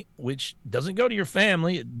money, which doesn't go to your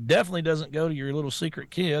family. It definitely doesn't go to your little secret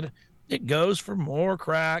kid. It goes for more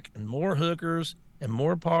crack and more hookers and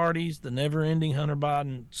more parties. The never-ending Hunter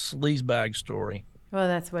Biden sleazebag story. Well,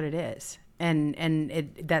 that's what it is. And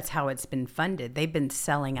that's how it's been funded. They've been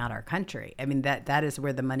selling out our country. I mean, that is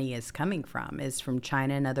where the money is coming from, is from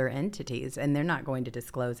China and other entities, and they're not going to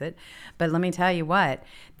disclose it. But let me tell you what,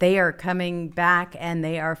 they are coming back and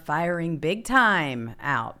they are firing big time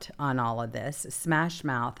out on all of this. Smash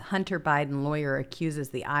Mouth, Hunter Biden lawyer accuses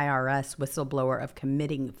the IRS whistleblower of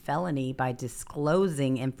committing felony by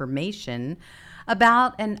disclosing information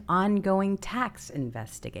about an ongoing tax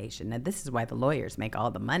investigation. Now, this is why the lawyers make all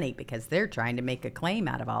the money, because they're trying to make a claim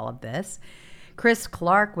out of all of this. Chris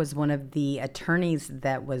Clark was one of the attorneys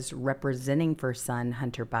that was representing for son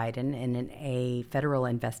Hunter Biden in a federal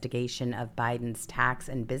investigation of Biden's tax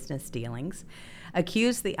and business dealings,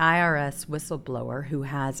 accused the IRS whistleblower, who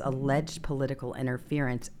has alleged political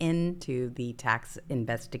interference into the tax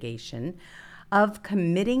investigation, of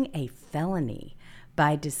committing a felony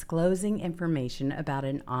by disclosing information about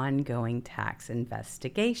an ongoing tax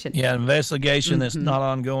investigation. Yeah, investigation that's not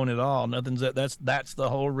ongoing at all. That's the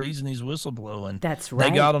whole reason he's whistleblowing. That's right.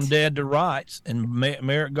 They got him dead to rights, and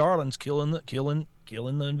Merrick Garland's killing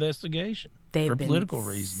the investigation. They've for been political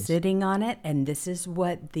reasons. Sitting on it, and this is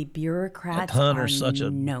what the bureaucrats Hunter's are such a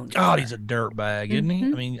known God. for. He's a dirtbag, isn't he? I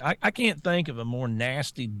mean, I can't think of a more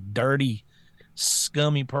nasty, dirty,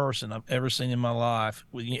 scummy person I've ever seen in my life,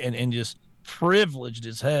 and just privileged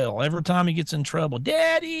as hell. Every time he gets in trouble,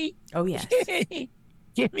 Daddy. Oh yes.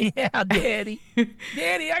 Get me out, Daddy.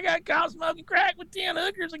 Daddy, I got caught smoking crack with 10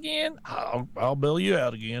 hookers again. I'll bail you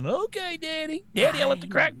out again. Okay, Daddy. Daddy, I left the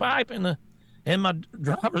crack pipe and my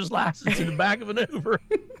driver's license in the back of an Uber.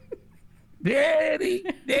 Daddy.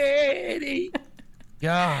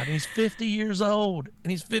 God, he's 50 years old.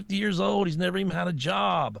 He's never even had a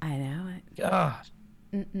job. I know it. God.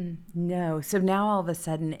 No. So now all of a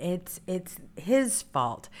sudden it's his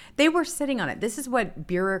fault. They were sitting on it. This is what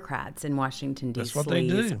bureaucrats in Washington, D.C. That's what they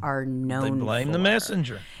do. are known for. They blame the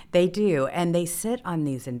messenger. They do. And they sit on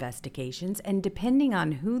these investigations. And depending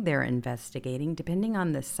on who they're investigating, depending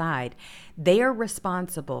on the side, they are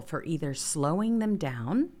responsible for either slowing them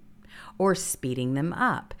down or speeding them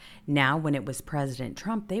up. Now, when it was President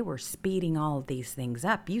Trump, they were speeding all of these things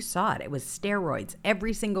up. You saw it. It was steroids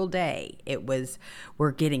every single day. It was,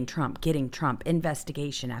 we're getting Trump,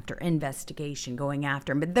 investigation after investigation going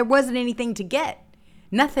after him. But there wasn't anything to get.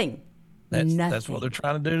 Nothing. That's what they're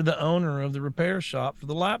trying to do to the owner of the repair shop for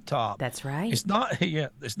the laptop. That's right. It's not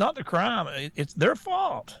the crime. It's their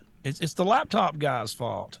fault. It's the laptop guy's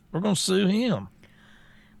fault. We're going to sue him.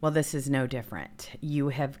 Well, this is no different. You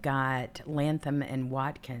have got Latham and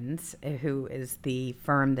Watkins, who is the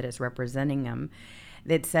firm that is representing him.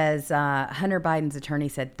 It says Hunter Biden's attorney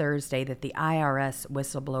said Thursday that the IRS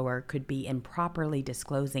whistleblower could be improperly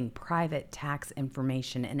disclosing private tax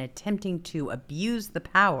information and attempting to abuse the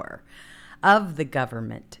power of the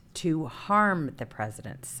government to harm the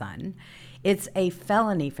president's son. It's a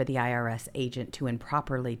felony for the IRS agent to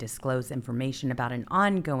improperly disclose information about an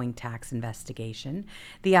ongoing tax investigation.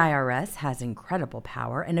 The IRS has incredible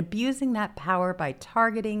power, and abusing that power by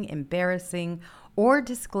targeting, embarrassing, or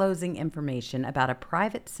disclosing information about a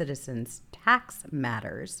private citizen's tax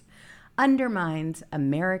matters undermines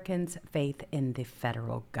Americans' faith in the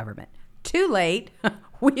federal government. Too late.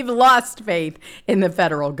 We've lost faith in the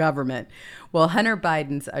federal government. Well, Hunter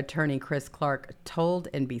Biden's attorney, Chris Clark, told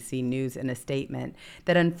NBC News in a statement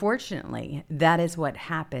that unfortunately, that is what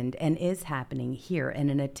happened and is happening here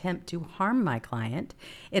in an attempt to harm my client.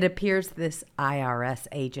 It appears this IRS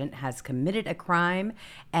agent has committed a crime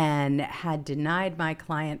and had denied my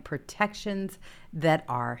client protections that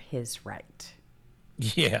are his right.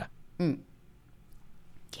 Yeah. Yeah.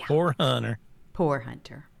 Poor Hunter. Poor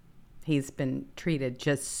Hunter. He's been treated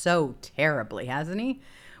just so terribly, hasn't he?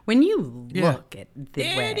 When you look at the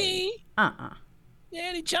Daddy, way...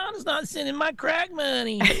 Daddy, China's not sending my crack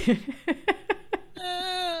money.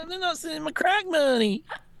 They're not sending my crack money.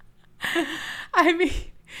 I mean,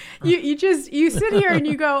 you sit here and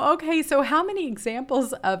you go, okay, so how many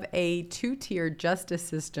examples of a two-tier justice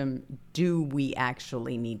system do we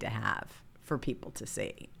actually need to have for people to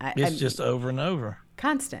see? It's just over and over.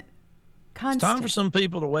 Constant. It's time for some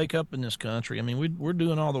people to wake up in this country. I mean, we're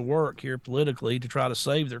doing all the work here politically to try to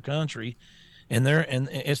save their country, and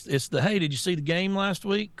it's the hey, did you see the game last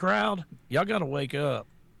week? Crowd, y'all got to wake up.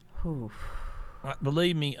 Oof.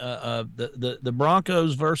 Believe me, the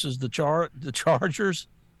Broncos versus the Chargers,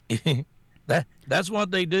 that's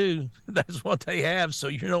what they do. That's what they have. So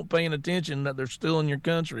you're not paying attention that they're still in your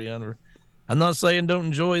country. I'm not saying don't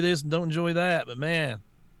enjoy this and don't enjoy that, but man,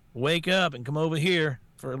 wake up and come over here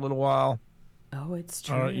for a little while. Oh, it's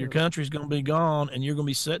true. Your country's going to be gone, and you're going to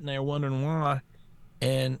be sitting there wondering why.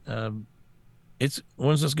 And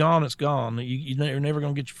once it's gone, it's gone. You're never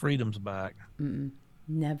going to get your freedoms back.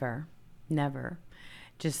 Never.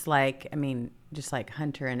 Just like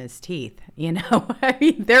Hunter and his teeth, you know. I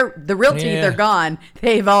mean, the real teeth are gone.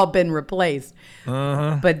 They've all been replaced.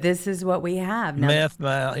 But this is what we have now. Meth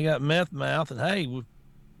mouth. He got meth mouth, and hey.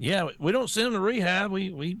 We don't send him to rehab.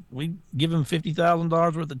 We give him $50,000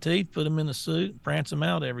 worth of teeth, put him in a suit, prance him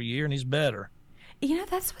out every year, and he's better. You know,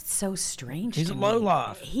 that's what's so strange. He's a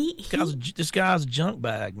lowlife. This guy's a junk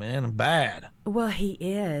bag, man, and bad. Well, he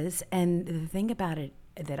is. And the thing about it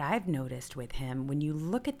that I've noticed with him, when you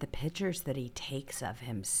look at the pictures that he takes of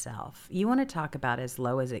himself, you want to talk about as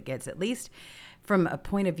low as it gets, at least from a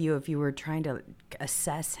point of view if you were trying to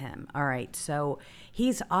assess him. All right, so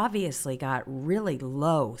he's obviously got really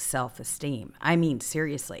low self-esteem. I mean,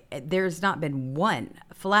 seriously, there's not been one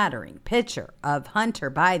flattering picture of Hunter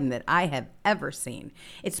Biden that I have ever seen.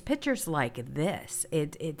 It's pictures like this.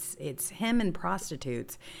 It's him in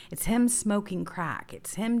prostitutes. It's him smoking crack.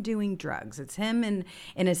 It's him doing drugs. It's him in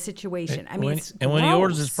a situation. I mean, when he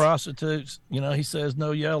orders his prostitutes, he says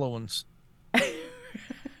no yellow ones.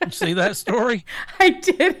 See that story? I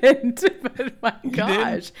didn't, but my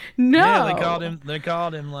gosh, no. Yeah, they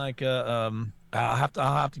called him like I'll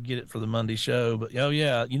have to get it for the Monday show, but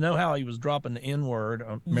you know how he was dropping the N-word?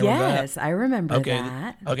 Yes, I remember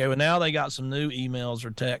that. Okay, well now they got some new emails or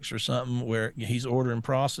texts or something where he's ordering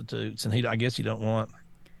prostitutes, and I guess he don't want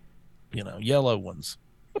yellow ones.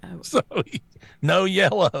 Oh. So no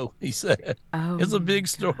yellow, he said. Oh, it's a big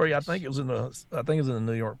story. I think it was in the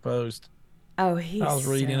New York Post. Oh, I was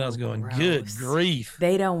reading. I was going, gross. Good grief.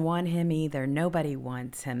 They don't want him either. Nobody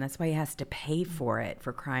wants him. That's why he has to pay for it,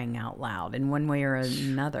 for crying out loud, in one way or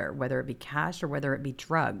another, whether it be cash or whether it be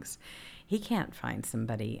drugs. He can't find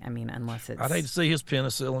somebody. I mean, unless it's. I'd hate to see his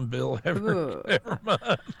penicillin bill every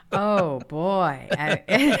month. Oh boy,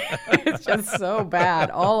 it's just so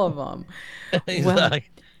bad. All of them. He's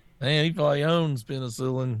like, man, he probably owns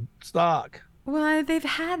penicillin stock. Well, they've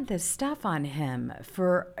had this stuff on him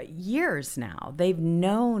for years now. They've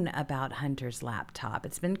known about Hunter's laptop.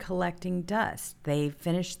 It's been collecting dust. They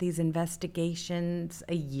finished these investigations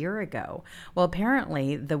a year ago. Well,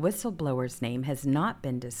 apparently, the whistleblower's name has not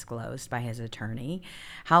been disclosed by his attorney.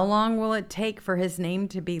 How long will it take for his name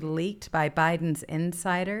to be leaked by Biden's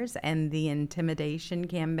insiders and the intimidation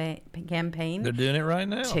campaign? They're doing it right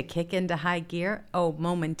now. To kick into high gear? Oh,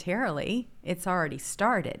 momentarily. It's already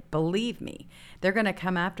started. Believe me. They're going to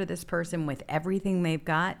come after this person with everything they've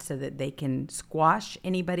got so that they can squash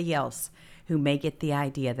anybody else who may get the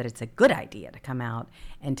idea that it's a good idea to come out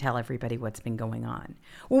and tell everybody what's been going on.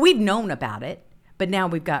 Well, we've known about it, but now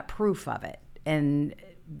we've got proof of it. And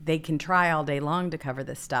they can try all day long to cover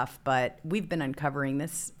this stuff, but we've been uncovering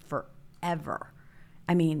this forever.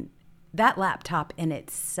 I mean, that laptop in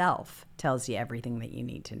itself tells you everything that you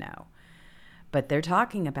need to know. But they're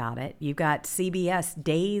talking about it. You got CBS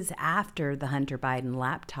days after the Hunter Biden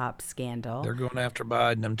laptop scandal. They're going after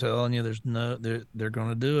Biden. I'm telling you, they're going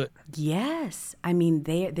to do it. Yes. I mean,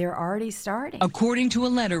 they're already starting. According to a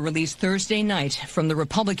letter released Thursday night from the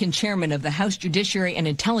Republican chairman of the House Judiciary and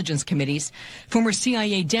Intelligence Committees, former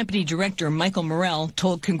CIA Deputy Director Michael Morell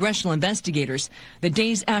told congressional investigators the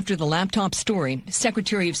days after the laptop story,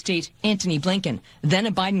 Secretary of State Antony Blinken, then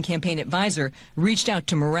a Biden campaign advisor, reached out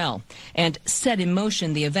to Morell and set in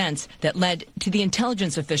motion the events that led to the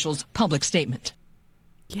intelligence officials' public statement.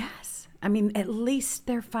 Yes. I mean, at least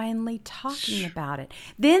they're finally talking about it.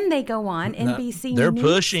 Then they go on NBC They're News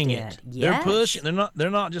pushing did. it. Yes. They're pushing.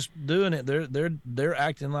 They're not just doing it. They're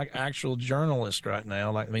acting like actual journalists right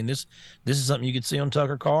now. Like, I mean, this is something you could see on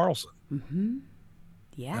Tucker Carlson. Mm-hmm.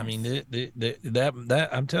 Yes. I mean, that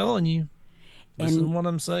I'm telling you. Listen to what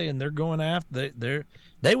I'm saying. They're going after.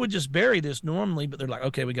 They would just bury this normally, but they're like,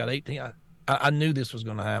 okay, we got 18. I knew this was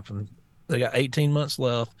going to happen. They got 18 months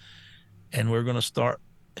left, and we're going to start.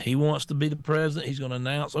 He wants to be the president. He's going to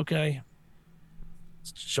announce, okay,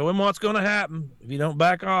 show him what's going to happen if you don't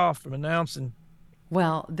back off from announcing.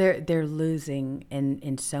 Well, they're losing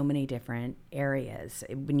in so many different areas.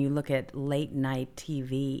 When you look at late night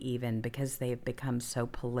TV, even because they've become so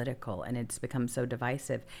political and it's become so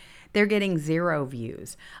divisive, they're getting 0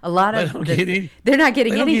 views. A lot of they're not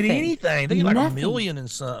getting anything. They get like $1 million and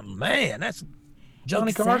something. Man, that's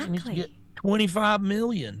Johnny Carson used to get 25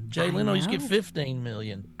 million. Jay Leno used to get 15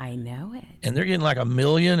 million. I know it. And they're getting like $1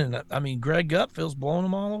 million. And I mean, Greg Gutfeld's blowing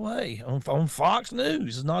them all away on Fox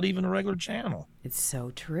News. It's not even a regular channel. It's so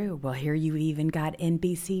true. Well, here you even got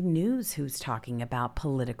NBC News who's talking about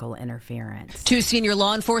political interference. 2 senior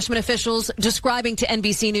law enforcement officials describing to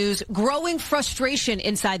NBC News growing frustration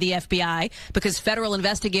inside the FBI because federal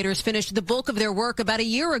investigators finished the bulk of their work about a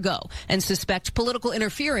year ago and suspect political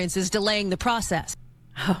interference is delaying the process.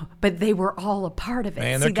 Oh, but they were all a part of it.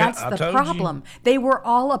 Man, see, that's the problem. They were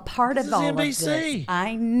all a part of all NBC. of this.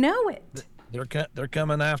 I know it. They're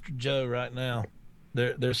coming after Joe right now.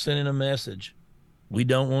 They're sending a message. We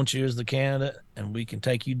don't want you as the candidate, and we can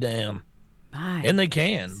take you down. My and they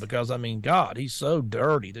can, because I mean, God, he's so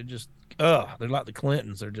dirty. They're just, they're like the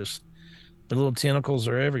Clintons. They're just, the little tentacles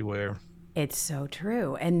are everywhere. It's so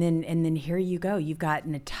true. And then here you go. You've got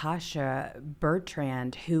Natasha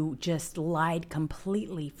Bertrand, who just lied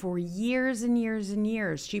completely for years and years and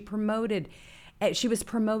years. She was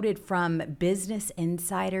promoted from Business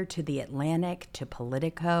Insider to The Atlantic to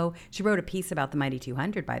Politico. She wrote a piece about the Mighty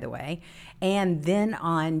 200, by the way, and then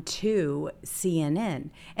on to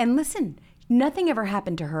CNN. And listen, nothing ever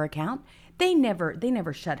happened to her account. They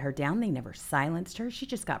never shut her down. They never silenced her. She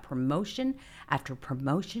just got promotion after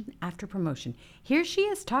promotion after promotion. Here she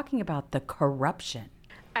is talking about the corruption.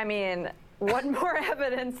 I mean, what more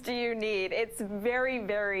evidence do you need? It's very,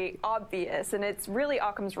 very obvious, and it's really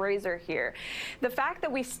Occam's razor here. The fact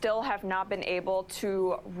that we still have not been able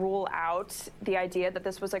to rule out the idea that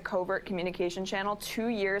this was a covert communication channel 2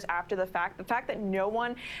 years after the fact that no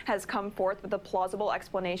one has come forth with a plausible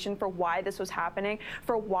explanation for why this was happening,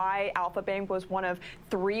 for why Alpha Bank was one of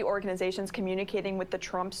 3 organizations communicating with the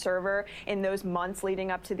Trump server in those months leading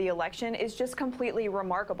up to the election is just completely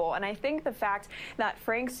remarkable. And I think the fact that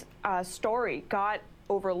Frank's story got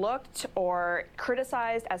overlooked or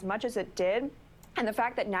criticized as much as it did, and the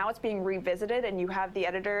fact that now it's being revisited and you have the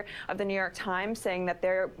editor of the New York Times saying that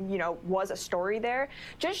there, was a story there,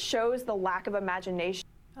 just shows the lack of imagination.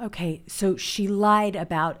 Okay, so she lied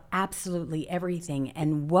about absolutely everything.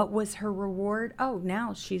 And what was her reward? Oh,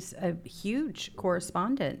 now she's a huge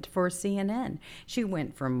correspondent for CNN. She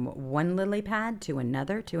went from one lily pad to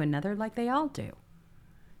another like they all do.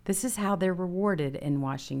 This is how they're rewarded in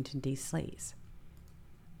Washington, D.C.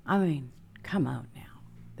 I mean, come on now.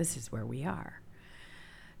 This is where we are.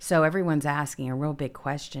 So everyone's asking a real big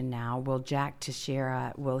question now. Will Jack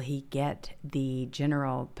Teixeira, will he get the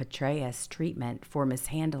General Petraeus treatment for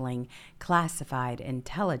mishandling classified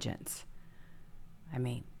intelligence? I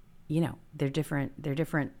mean, you know, they're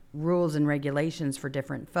different rules and regulations for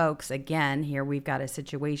different folks. Again, here we've got a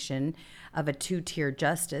situation of a two-tier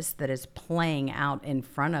justice that is playing out in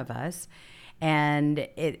front of us. And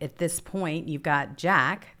at this point, you've got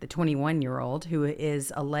Jack, the 21-year-old, who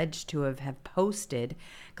is alleged to have posted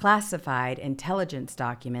classified intelligence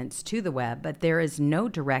documents to the web, but there is no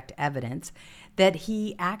direct evidence that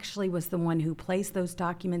he actually was the one who placed those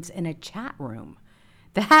documents in a chat room.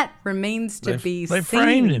 That remains to be seen. They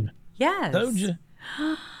framed him. Yes. Told you.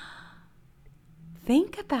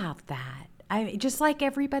 Think about that. I mean, just like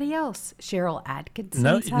everybody else. Cheryl Atkinson's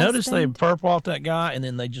Notice they husband. purple-out that guy, and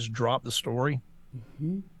then they just dropped the story.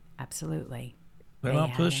 Mm-hmm. Absolutely. They're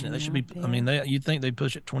not pushing it. They should be. I mean, you'd think they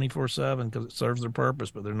push it 24/7 because it serves their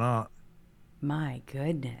purpose, but they're not. My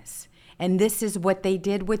goodness. And this is what they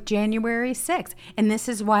did with January 6th. And this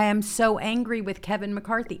is why I'm so angry with Kevin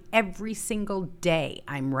McCarthy. Every single day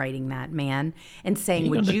I'm writing that man and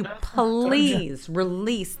saying, would you please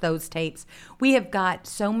release those tapes? We have got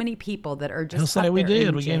so many people that are just He'll say we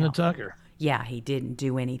did. We gave him to Tucker. Yeah, he didn't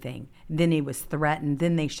do anything. Then he was threatened.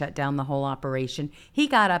 Then they shut down the whole operation. He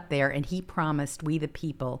got up there and he promised we the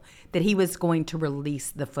people that he was going to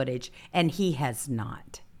release the footage, and he has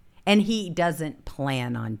not. And he doesn't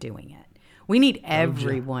plan on doing it. We need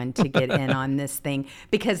everyone to get in on this thing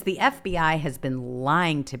because the FBI has been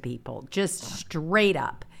lying to people just straight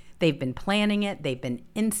up. They've been planning it, they've been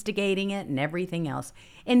instigating it, and everything else.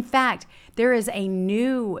 In fact, there is a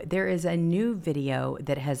new video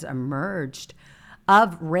that has emerged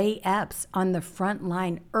of Ray Epps on the front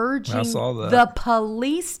line urging the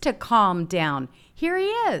police to calm down. Here he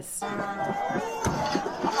is.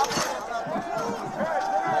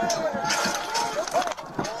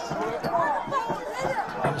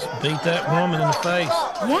 Just beat that woman in the face.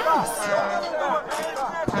 Yes.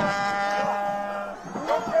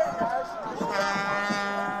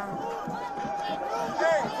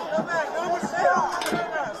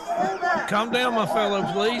 Calm down, my fellow,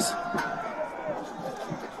 please.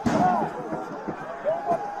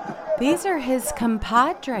 These are his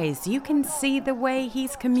compadres. You can see the way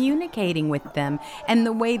he's communicating with them and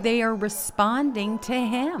the way they are responding to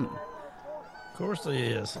him. Of course he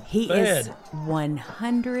is. He is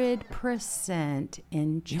 100%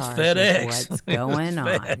 in charge of what's going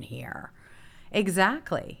on here.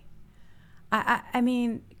 Exactly. I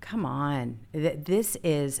mean, come on. This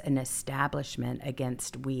is an establishment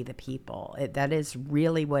against we the people. That is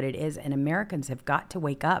really what it is. And Americans have got to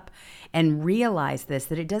wake up and realize this,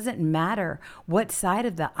 that it doesn't matter what side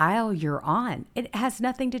of the aisle you're on. It has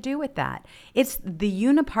nothing to do with that. It's the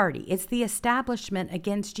uniparty. It's the establishment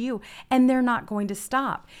against you. And they're not going to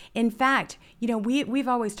stop. In fact, you know, we've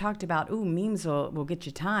always talked about, memes will get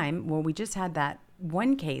you time. Well, we just had that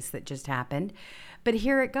one case that just happened. But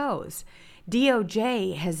here it goes.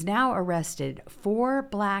 DOJ has now arrested 4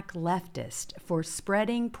 black leftists for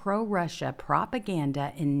spreading pro-Russia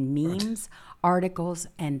propaganda in memes, articles,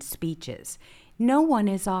 and speeches. No one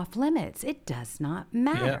is off limits. It does not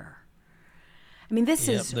matter. Yep. I mean, this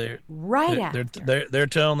is right after. They're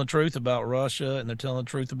telling the truth about Russia, and they're telling the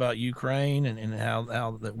truth about Ukraine, and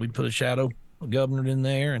how that we put a shadow governor in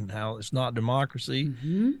there, and how it's not democracy,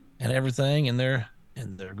 and everything, and they're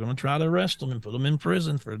going to try to arrest them and put them in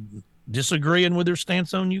prison for disagreeing with their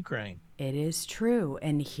stance on Ukraine. It is true.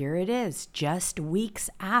 And here it is, just weeks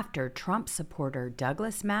after Trump supporter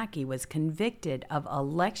Douglas Mackey was convicted of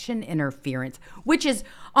election interference, which is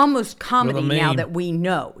almost comedy now that we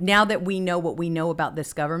know. Now that we know what we know about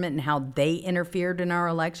this government and how they interfered in our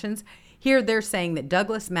elections, here they're saying that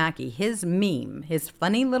Douglas Mackey, his meme, his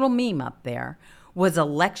funny little meme up there, was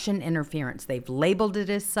election interference. They've labeled it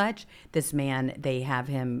as such. This man, they have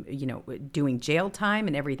him, doing jail time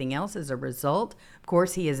and everything else as a result. Of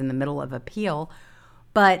course, he is in the middle of appeal.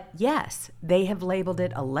 But yes, they have labeled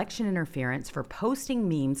it election interference for posting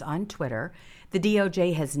memes on Twitter. The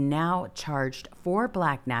DOJ has now charged 4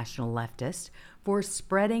 black national leftists for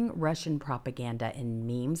spreading Russian propaganda in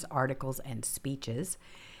memes, articles, and speeches.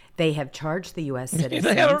 They have charged the U.S.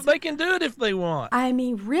 citizens. They can do it if they want. I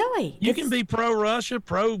mean, really? You can be pro-Russia,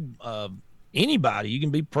 anybody. You can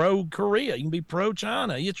be pro-Korea. You can be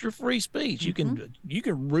pro-China. It's your free speech. You can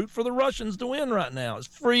root for the Russians to win right now. It's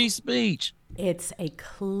free speech. It's a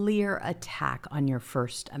clear attack on your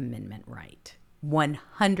First Amendment right.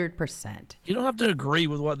 100%. You don't have to agree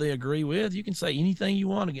with what they agree with. You can say anything you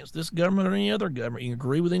want against this government or any other government. You can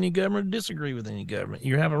agree with any government or disagree with any government.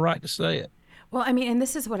 You have a right to say it. Well, I mean, and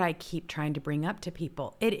this is what I keep trying to bring up to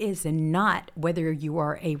people. It is not whether you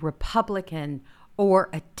are a Republican or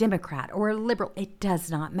a Democrat or a liberal. It does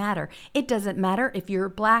not matter. It doesn't matter if you're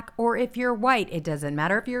black or if you're white. It doesn't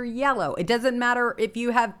matter if you're yellow. It doesn't matter if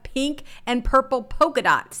you have pink and purple polka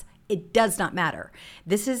dots. It does not matter.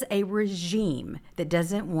 This is a regime that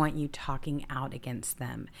doesn't want you talking out against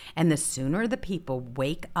them. And the sooner the people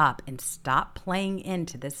wake up and stop playing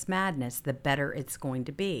into this madness, the better it's going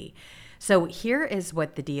to be. So here is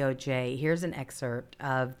what the DOJ, here's an excerpt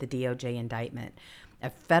of the DOJ indictment. A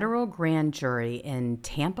federal grand jury in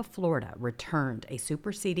Tampa, Florida, returned a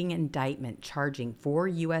superseding indictment charging 4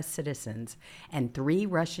 U.S. citizens and 3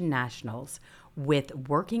 Russian nationals with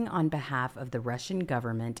working on behalf of the Russian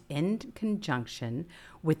government in conjunction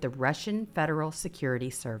with the Russian Federal Security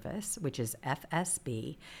Service, which is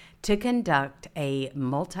FSB, to conduct a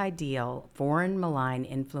multi-deal foreign malign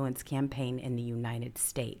influence campaign in the United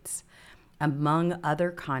States. Among other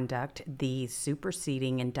conduct, the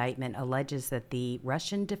superseding indictment alleges that the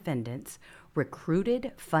Russian defendants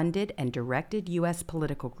recruited, funded, and directed U.S.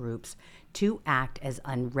 political groups to act as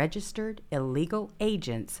unregistered illegal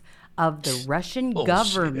agents of the Russian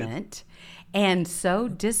government and sow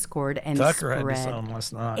discord and Tucker spread. had this on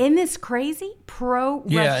last night. Isn't this crazy?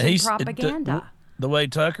 Pro-Russian propaganda. The way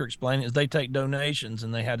Tucker explained it is they take donations,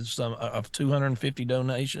 and they had some of $250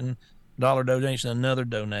 donation, another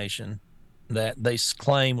donation that they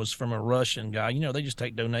claim was from a Russian guy. You know, they just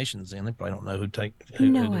take donations in. They probably don't know who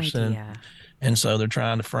they're sending. And so they're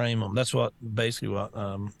trying to frame them. That's basically what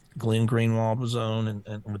Glenn Greenwald was on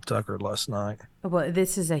and with Tucker last night. Well,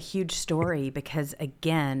 this is a huge story because,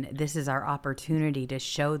 again, this is our opportunity to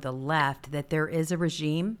show the left that there is a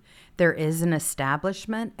regime, there is an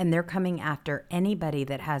establishment, and they're coming after anybody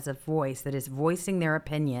that has a voice, that is voicing their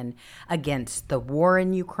opinion against the war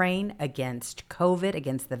in Ukraine, against COVID,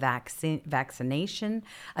 against the vaccination,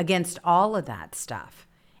 against all of that stuff.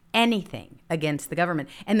 Anything against the government.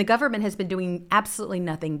 And the government has been doing absolutely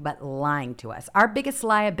nothing but lying to us. Our biggest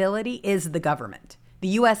liability is the government, the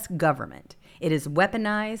U.S. government. It is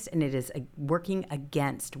weaponized and it is working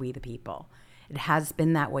against we the people. It has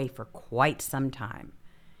been that way for quite some time.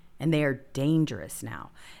 And they are dangerous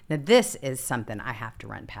now. Now, this is something I have to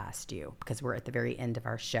run past you because we're at the very end of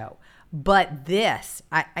our show. But this,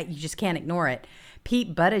 you just can't ignore it.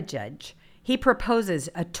 Pete Buttigieg, he proposes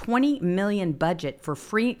a $20 million budget for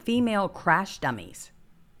free female crash dummies.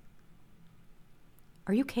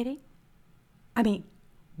 Are you kidding? I mean,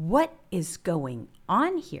 what is going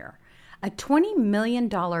on here? A $20 million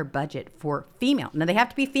budget for female. Now, they have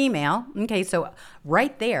to be female. Okay, so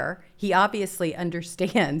right there, he obviously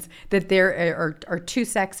understands that there are two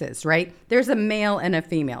sexes, right? There's a male and a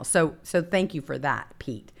female. So thank you for that,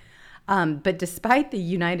 Pete. But despite the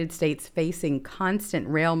United States facing constant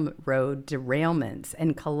railroad derailments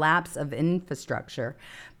and collapse of infrastructure,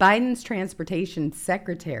 Biden's transportation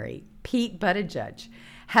secretary, Pete Buttigieg,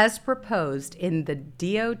 has proposed in the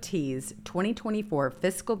DOT's 2024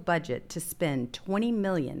 fiscal budget to spend $20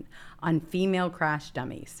 million on female crash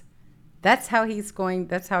dummies. That's how he's going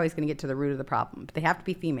to get to the root of the problem. But they have to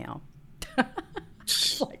be female.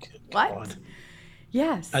 Like, what? God.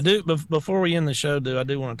 Yes. I do. Before we end the show, I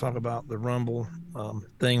do want to talk about the Rumble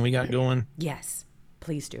thing we got going. Yes,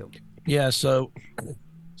 please do. Yeah. So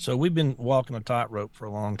we've been walking a tightrope for a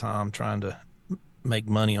long time, trying to make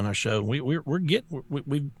money on our show. We've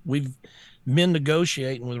been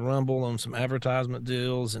negotiating with Rumble on some advertisement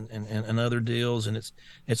deals and other deals, and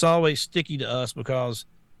it's always sticky to us because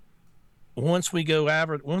once we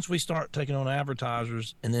start taking on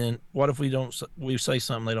advertisers, and then what if we say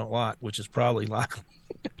something they don't like, which is probably likely.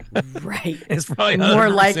 Right. It's probably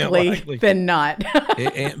more likely than not.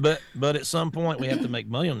 But at some point we have to make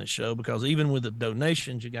money on this show because even with the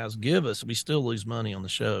donations you guys give us, we still lose money on the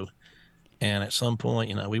show. And at some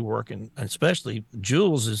point, we work, and especially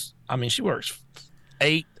Jules she works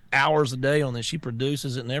 8 hours a day on this. She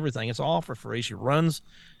produces it and everything. It's all for free. She runs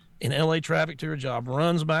in LA traffic to her job,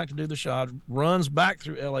 runs back to do the shot, runs back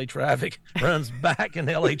through LA traffic, runs back in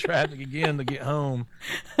LA traffic again to get home.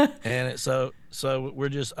 And so we're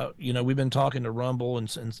just, we've been talking to Rumble and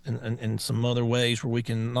some other ways where we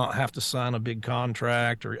can not have to sign a big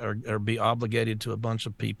contract or be obligated to a bunch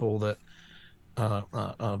of people that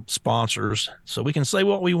sponsors, so we can say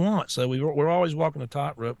what we want. So we're always walking a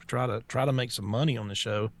tightrope to try to make some money on the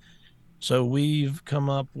show. So we've come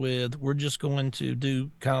up with, we're just going to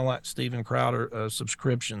do kind of like Steven Crowder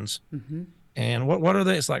subscriptions. Mm-hmm. And what are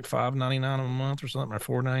they? It's like $5.99 a month or something, or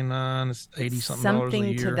 $4.99. It's $80-something a year.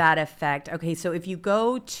 Something to that effect. Okay, so if you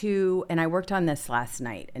go to, and I worked on this last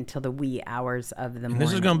night until the wee hours of the morning.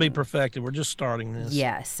 This is going to be perfected. We're just starting this.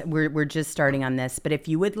 Yes, we're just starting on this. But if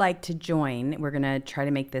you would like to join, we're going to try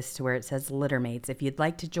to make this to where it says Littermates. If you'd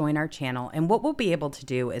like to join our channel, and what we'll be able to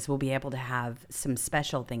do is we'll be able to have some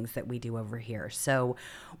special things that we do over here. So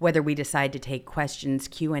whether we decide to take questions,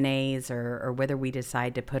 Q&As, or whether we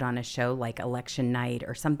decide to put on a show like election night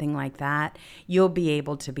or something like that, you'll be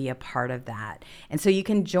able to be a part of that. And so you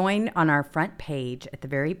can join on our front page at the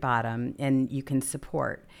very bottom, and you can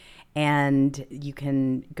support. And you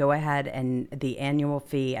can go ahead, and the annual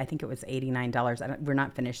fee, I think it was $89. We're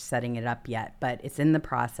not finished setting it up yet, but it's in the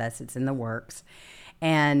process. It's in the works.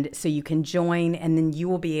 And so you can join, and then you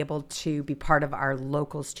will be able to be part of our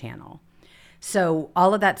locals channel. So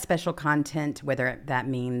all of that special content, whether that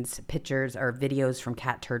means pictures or videos from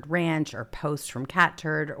Cat Turd Ranch, or posts from Cat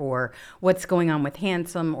Turd, or what's going on with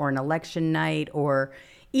Handsome, or an election night, or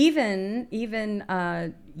even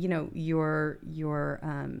you know, your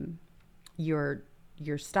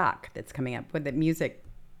stock that's coming up with the music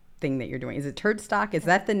thing that you're doing. Is it Turd Stock? Is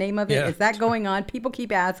that the name of it? Yeah. Is that going on? People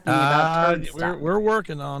keep asking me about Turd Stock. We're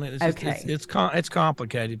working on it. It's okay. It's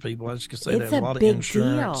complicated, people. I just can say It's there's a lot of big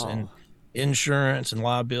insurance and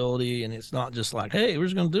liability, and it's not just like, hey, we're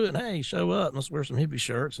just going to do it. Hey, show up. Let's wear some hippie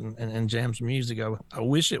shirts and jam some music. I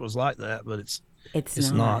wish it was like that, but it's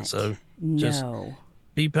not. So just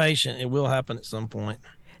be patient. It will happen at some point.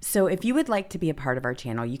 So if you would like to be a part of our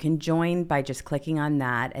channel, you can join by just clicking on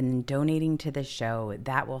that and donating to the show.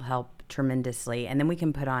 That will help tremendously. And then we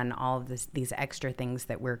can put on all of these extra things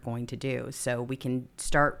that we're going to do. So we can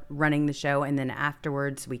start running the show, and then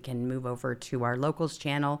afterwards we can move over to our locals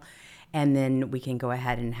channel, and then we can go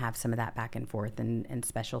ahead and have some of that back and forth and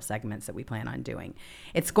special segments that we plan on doing.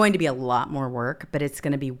 It's going to be a lot more work, but it's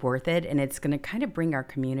going to be worth it, and it's going to kind of bring our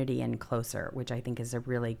community in closer, which I think is a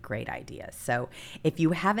really great idea. So if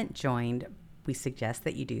you haven't joined, we suggest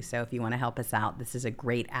that you do so. If you want to help us out, this is a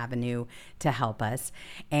great avenue to help us.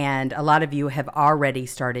 And a lot of you have already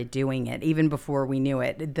started doing it, even before we knew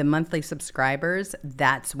it. The monthly subscribers,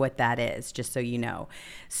 that's what that is, just so you know.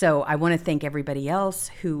 So I want to thank everybody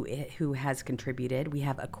else who has contributed. We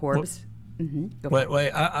have a Corbs.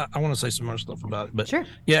 Wait, I want to say some more stuff about it. But sure.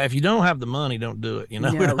 Yeah, if you don't have the money, don't do it. You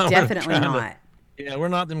know, no, definitely not. We're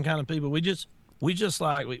not them kind of people. We just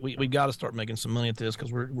like we got to start making some money at this,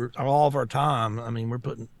 because we're all of our time. I mean, we're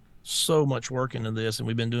putting so much work into this, and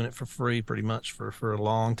we've been doing it for free pretty much for a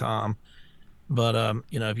long time. But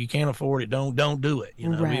you know, if you can't afford it, don't do it. You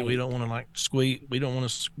know, right. we don't want to like squeeze.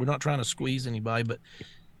 We're not trying to squeeze anybody. But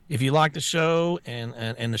if you like the show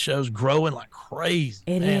and the show's growing like crazy,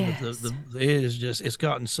 it is. It's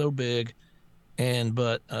gotten so big.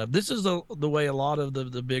 But this is the way a lot of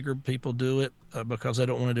the bigger people do it, because they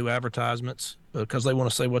don't want to do advertisements, because they want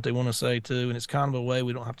to say what they want to say too. And it's kind of a way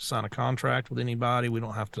we don't have to sign a contract with anybody. We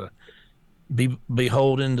don't have to be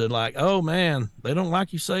beholden to like, oh man, they don't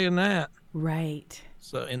like you saying that. Right.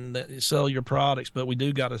 So, and sell your products, but we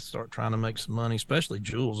do got to start trying to make some money. Especially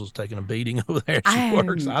Jules is taking a beating over there. She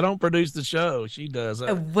works. I don't produce the show. She does.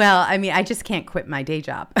 Well, I mean, I just can't quit my day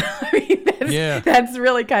job. I mean, that's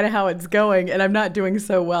really kind of how it's going, and I'm not doing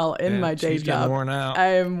so well in my day she's job. Getting worn out.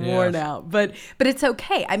 I am worn out, but it's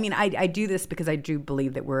okay. I mean, I do this because I do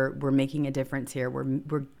believe that we're making a difference here.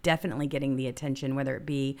 We're definitely getting the attention, whether it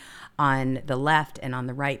be on the left and on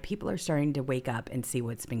the right. People are starting to wake up and see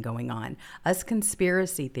what's been going on. Us conspiracy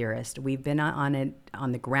theorists, we've been on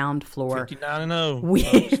the ground floor.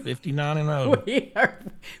 59-0. 59-0.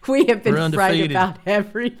 We have been right about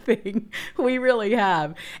everything. We really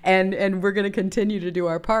have, and we're going to continue to do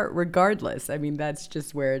our part regardless. I mean, that's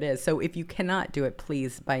just where it is. So if you cannot do it,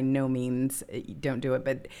 please, by no means, don't do it.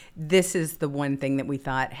 But this is the one thing that we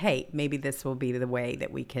thought, hey, maybe this will be the way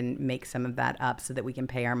that we can make some of that up, so that we can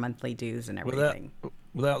pay our monthly dues and everything.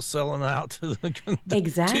 Without selling out to the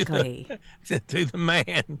exactly to the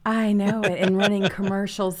man. I know it, and running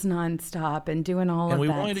commercials nonstop and doing all of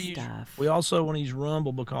that stuff. We also want to use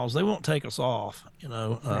Rumble because they won't take us off. You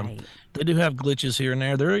know, right. They do have glitches here and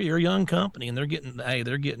there. They're a young company, and they're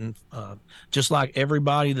getting just like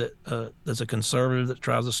everybody that's a conservative that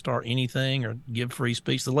tries to start anything or give free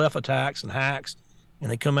speech. The left attacks and hacks,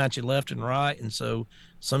 and they come at you left and right. And so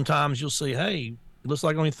sometimes you'll see, hey, It looks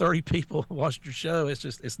like only 30 people watched your show.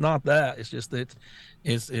 It's not that. It's just that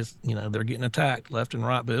it's they're getting attacked left and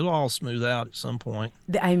right, but it'll all smooth out at some point.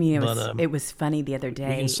 I mean, it was funny the other day.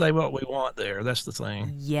 We can say what we want there. That's the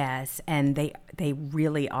thing. Yes, and they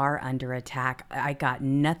really are under attack. I got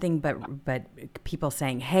nothing but people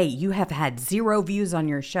saying, "Hey, you have had 0 views on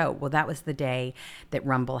your show." Well, that was the day that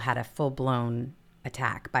Rumble had a full-blown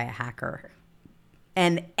attack by a hacker.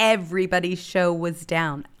 And everybody's show was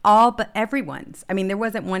down, all but everyone's. I mean, there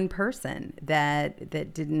wasn't one person that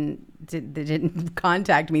didn't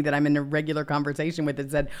contact me that I'm in a regular conversation with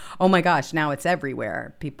that said, "Oh my gosh, now it's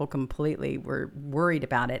everywhere." People completely were worried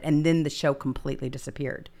about it, and then the show completely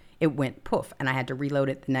disappeared. It went poof, and I had to reload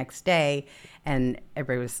it the next day, and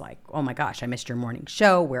everybody was like, "Oh my gosh, I missed your morning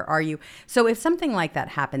show. Where are you?" So if something like that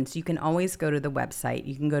happens, you can always go to the website.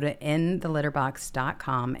 You can go to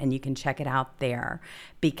intheLitterbox.com, and you can check it out there,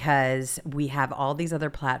 because we have all these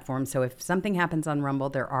other platforms. So if something happens on Rumble,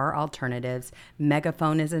 there are alternatives.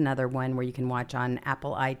 Megaphone is another one where you can watch on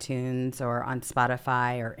Apple iTunes or on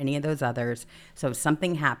Spotify or any of those others. So if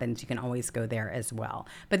something happens, you can always go there as well.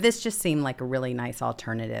 But this just seemed like a really nice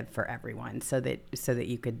alternative for everyone, so that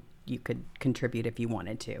you could contribute if you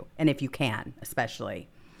wanted to, and if you can, especially.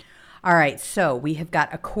 All right, so we have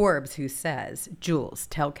got a Corbs who says, "Jules,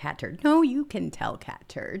 tell Cat Turd." No, you can tell Cat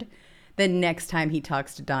Turd the next time he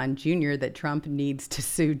talks to Don Jr. that Trump needs to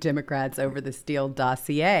sue Democrats over the Steele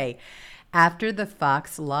dossier. After the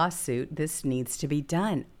Fox lawsuit, this needs to be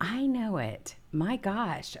done. I know it. My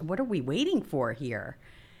gosh, what are we waiting for here?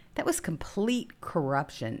 That was complete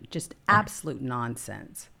corruption, just absolute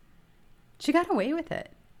nonsense. She got away with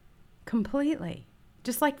it completely,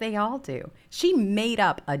 just like they all do. She made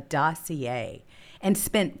up a dossier and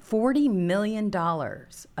spent $40 million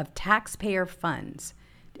of taxpayer funds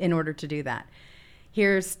in order to do that.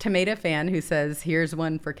 Here's Tomato Fan who says, "Here's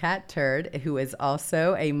one for Cat Turd," who is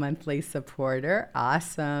also a monthly supporter.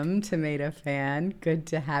 Awesome, Tomato Fan. Good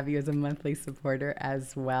to have you as a monthly supporter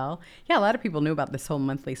as well. Yeah, a lot of people knew about this whole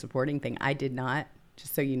monthly supporting thing. I did not,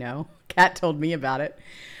 just so you know. Kat told me about it.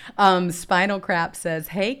 Spinal Crap says,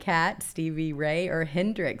 "Hey, Kat, Stevie Ray or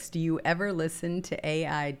Hendrix, do you ever listen to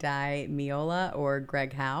AI Di Miola or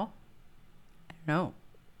Greg Howe?" I don't know.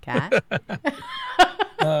 Kat?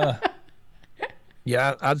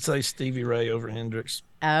 Yeah, I'd say Stevie Ray over Hendrix.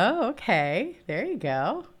 Oh, okay. There you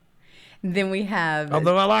go. Then we have...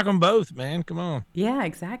 Although I like them both, man. Come on. Yeah,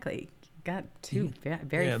 exactly. Got two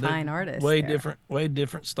very fine artists. Way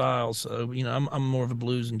different styles. So, I'm more of a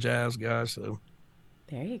blues and jazz guy, so.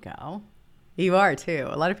 There you go. You are, too.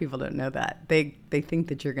 A lot of people don't know that. They think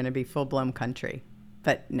that you're going to be full-blown country.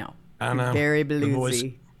 But no. I know. Very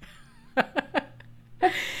bluesy.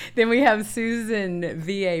 Then we have Susan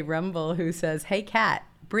V.A. Rumble who says, "Hey, Kat,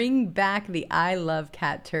 bring back the I Love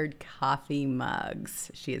Cat Turd coffee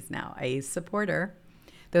mugs." She is now a supporter.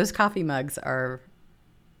 Those coffee mugs are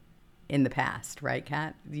in the past, right,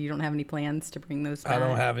 Kat? You don't have any plans to bring those back? I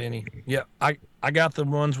don't have any. Yeah, I got the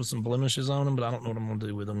ones with some blemishes on them, but I don't know what I'm going to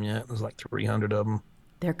do with them yet. There's like 300 of them.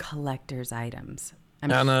 They're collector's items.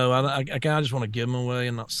 I know. I kind of just want to give them away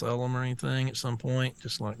and not sell them or anything at some point.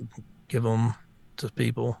 Just like give them to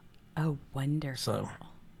people. Oh, wonderful. So.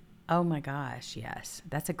 Oh my gosh, yes.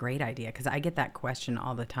 That's a great idea, because I get that question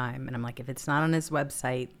all the time, and I'm like, if it's not on his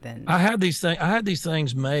website, then... I had these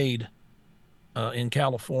things made in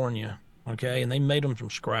California, okay, and they made them from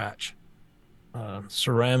scratch.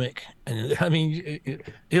 Ceramic, and I mean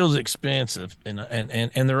it was expensive, and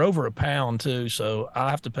they're over £1 too, so I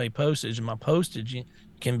have to pay postage, and my postage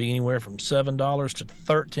can be anywhere from $7 to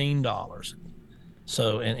 $13.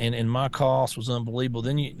 So and my cost was unbelievable.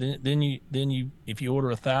 Then you if you order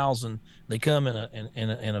 1,000, they come in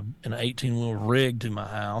an 18-wheel rig to my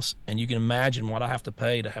house, and you can imagine what I have to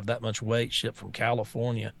pay to have that much weight shipped from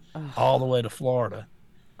California all the way to Florida.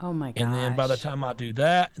 Oh my gosh. And then by the time I do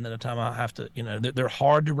that, and then the time I have to, they're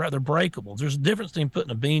hard to they're breakable. There's a difference between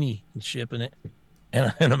putting a beanie and shipping it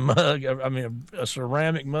and a mug. I mean, a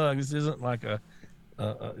ceramic mug. This isn't like a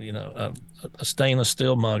stainless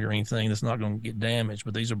steel mug or anything that's not going to get damaged,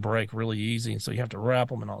 but these will break really easy. And so you have to wrap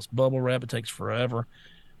them in all this bubble wrap. It takes forever.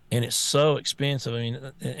 And it's so expensive. I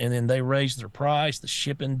mean, and then they raised their price, the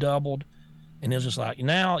shipping doubled. And it was just like,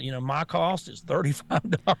 now, my cost is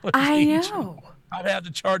 $35 I each. know. I'd have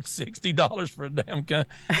to charge $60 for a damn gun,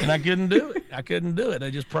 and I couldn't do it.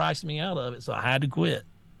 They just priced me out of it, so I had to quit.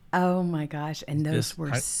 Oh my gosh! And those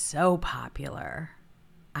were so popular.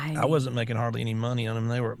 I wasn't making hardly any money on them.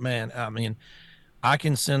 They were, man. I mean, I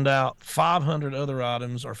can send out 500 other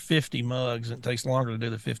items or 50 mugs. It takes longer to do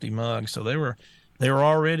the 50 mugs, so they were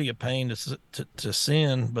already a pain to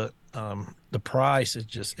send. But the price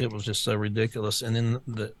it was just so ridiculous. And then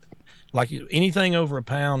anything over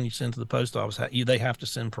 £1 you send to the post office, they have to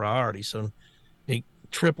send priority, so it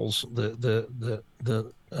triples the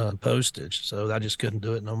postage. So I just couldn't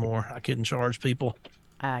do it no more. I couldn't charge people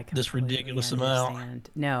this ridiculous amount.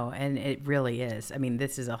 No, and it really is. I mean,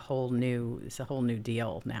 this is a whole new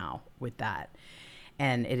deal now with that.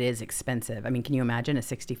 And it is expensive. I mean, can you imagine a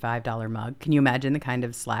 $65 mug? Can you imagine the kind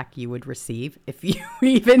of slack you would receive if you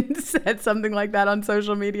even said something like that on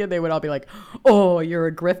social media? They would all be like, "Oh, you're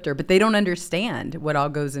a grifter," but they don't understand what all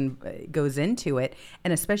goes into it.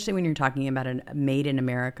 And especially when you're talking about a made in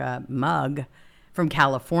America mug from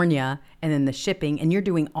California, and then the shipping, and you're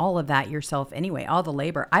doing all of that yourself anyway, all the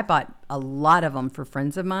labor. I bought a lot of them for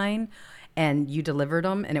friends of mine. And you delivered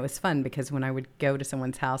them, and it was fun because when I would go to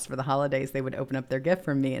someone's house for the holidays, they would open up their gift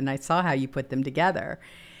from me, and I saw how you put them together.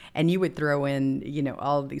 And you would throw in,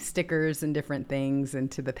 all of these stickers and different things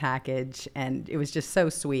into the package, and it was just so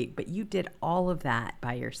sweet. But you did all of that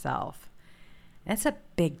by yourself. That's a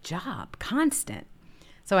big job, constant.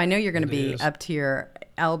 So I know you're going to be up to your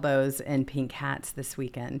elbows in pink hats this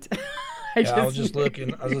weekend. I was just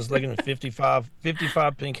looking at 55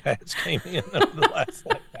 pink hats came in over the last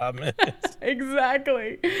 5 minutes.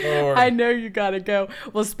 Exactly. Lord. I know you got to go.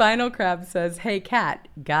 Well, Spinal Crab says, "Hey, Kat,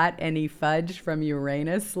 got any fudge from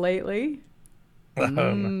Uranus lately?"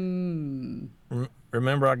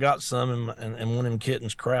 Remember, I got some and one of them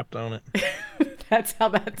kittens crapped on it. That's how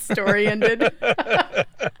that story ended.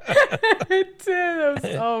 It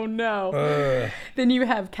did. Oh no. Then you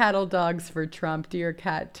have Cattle Dogs for Trump. Dear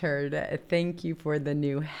Cat Turd, thank you for the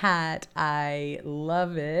new hat. I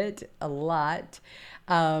love it a lot.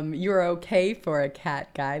 You're okay for a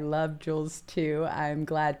cat guy. Love Jules too. I'm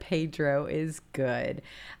glad Pedro is good.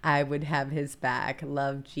 I would have his back.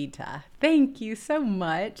 Love Gita. Thank you so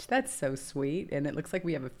much. That's so sweet. And it looks like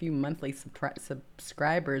we have a few monthly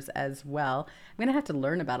subscribers as well. I'm gonna have to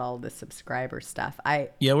learn about all the subscriber stuff.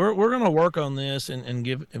 We're gonna work on this and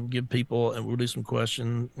give people, and we'll do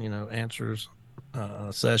some answers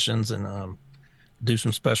sessions and do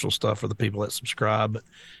some special stuff for the people that subscribe. But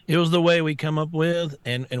it was the way we come up with,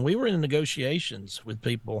 and we were in negotiations with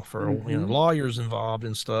people for lawyers involved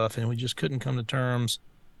and stuff, and we just couldn't come to terms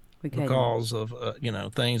because of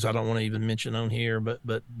things I don't want to even mention on here. But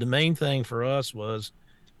the main thing for us was,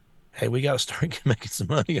 hey, we got to start making some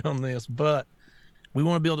money on this, but we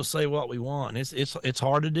want to be able to say what we want. And it's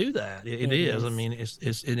hard to do that. It is. I mean,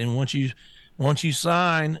 and once you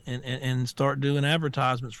sign and start doing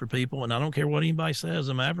advertisements for people, and I don't care what anybody says,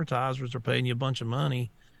 them advertisers are paying you a bunch of money,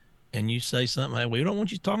 and you say something like, "We don't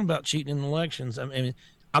want you talking about cheating in elections." I mean,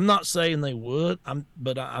 I'm not saying they would,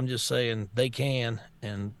 but I'm just saying they can,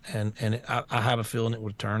 and I have a feeling it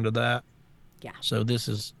would turn to that. Yeah. So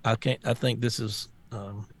I think this is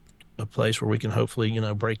a place where we can hopefully,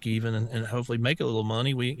 break even and hopefully make a little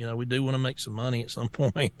money. We do want to make some money at some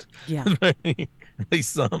point. Yeah. At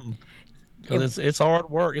least something. Because it's hard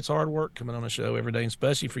work. It's hard work coming on a show every day, and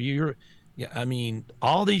especially for you. I mean,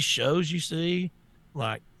 all these shows you see,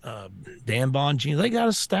 like Dan Bongino, they got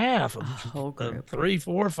a staff of 3,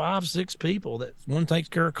 4, 5, 6 people. That one takes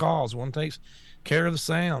care of calls, one takes care of the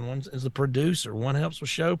sound, one is the producer, one helps with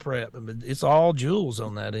show prep. But it's all Jules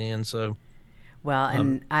on that end. So, well,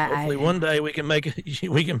 and hopefully one day we can make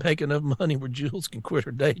enough money where Jules can quit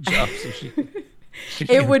her day job so she.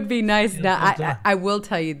 It would be nice. Now, I will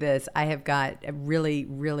tell you this. I have got really,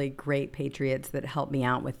 really great patriots that help me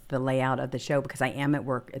out with the layout of the show because I am at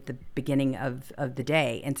work at the beginning of the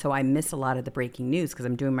day. And so I miss a lot of the breaking news because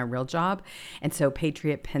I'm doing my real job. And so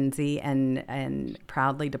Patriot Penzi and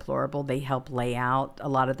Proudly Deplorable, they help lay out a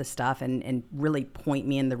lot of the stuff and really point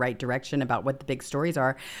me in the right direction about what the big stories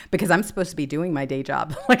are because I'm supposed to be doing my day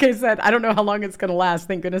job. Like I said, I don't know how long it's going to last.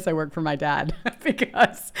 Thank goodness I work for my dad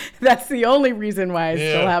because that's the only reason why I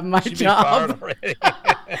still have my job.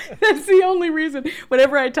 That's the only reason.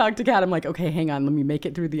 Whenever I talk to Kat, I'm like, okay, hang on, let me make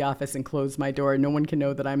it through the office and close my door. No one can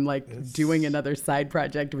know that I'm doing another side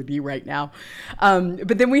project with you right now.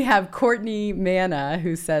 But then we have Courtney Manna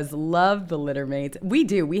who says, love the Littermates. We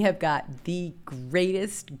do. We have got the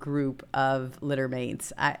greatest group of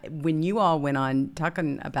Littermates. When you all went on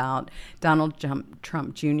talking about Donald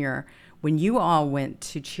Trump Jr., when you all went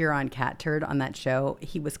to cheer on Cat Turd on that show,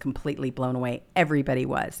 he was completely blown away. Everybody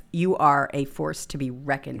was. You are a force to be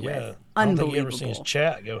reckoned with. I don't think you ever seen his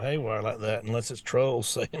chat go haywire like that unless it's trolls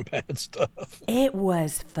saying bad stuff. It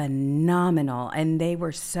was phenomenal, and they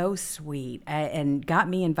were so sweet and got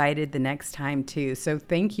me invited the next time too. So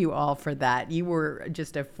thank you all for that. You were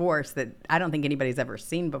just a force that I don't think anybody's ever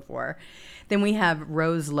seen before. Then we have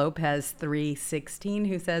Rose Lopez 316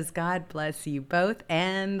 who says, God bless you both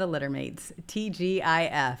and the Littermates.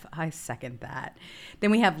 TGIF. I second that.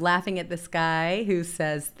 Then we have Laughing at the Sky who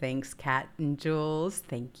says, thanks, Kat and Jules.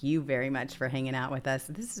 Thank you very much for hanging out with us.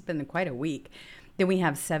 This has been quite a week. Then we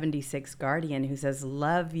have 76 Guardian who says,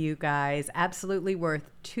 love you guys. Absolutely worth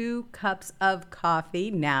 2 cups of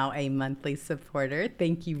coffee. Now a monthly supporter.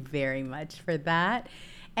 Thank you very much for that.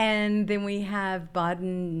 And then we have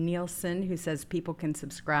Baden Nielsen who says people can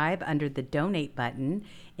subscribe under the donate button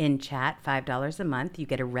in chat, $5 a month. You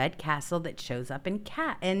get a red castle that shows up in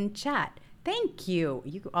chat. Thank you.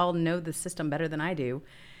 You all know the system better than I do.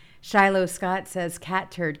 Shiloh Scott says,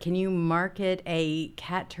 Cat Turd, can you market a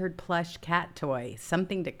Cat Turd plush cat toy?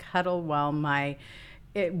 Something to cuddle while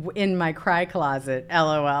in my cry closet,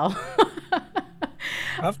 LOL.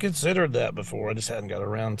 I've considered that before. I just hadn't got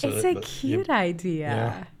around to it. It's a cute idea.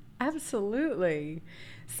 Yeah. Absolutely.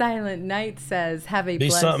 Silent Night says, have a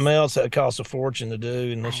be something else that costs a fortune to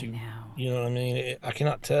do unless you know what I mean? I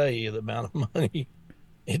cannot tell you the amount of money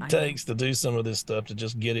it takes to do some of this stuff to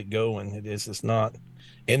just get it going. It's not.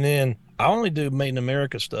 And then I only do made in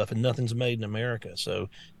America stuff and nothing's made in America. So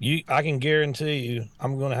I can guarantee you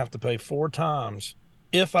I'm going to have to pay 4 times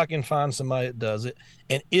if I can find somebody that does it.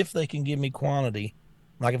 And if they can give me quantity,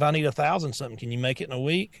 like if I need 1,000 something, can you make it in a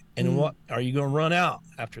week? And what are you going to run out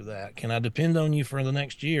after that? Can I depend on you for the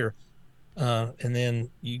next year? And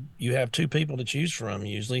then you have 2 people to choose from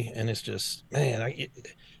usually. And it's just, man,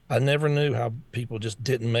 I never knew how people just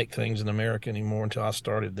didn't make things in America anymore until I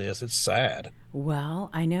started this. It's sad. Well,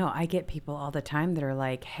 I know. I get people all the time that are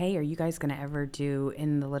like, hey, are you guys going to ever do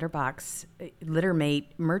in the litter box Littermate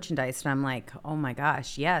merchandise? And I'm like, oh my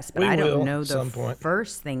gosh, yes. But I don't know the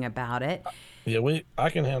first thing about it. Yeah, I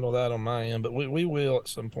can handle that on my end, but we will at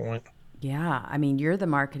some point. Yeah, I mean, you're the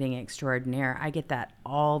marketing extraordinaire. I get that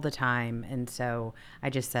all the time, and so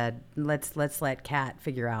I just said, let's let Kat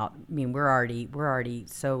figure out. I mean, we're already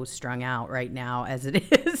so strung out right now as it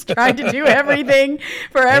is, trying to do everything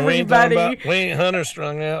for everybody. We ain't Hunter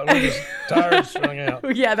strung out. We're just tired strung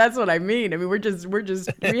out. Yeah, that's what I mean. I mean,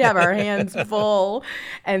 we have our hands full,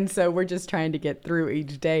 and so we're just trying to get through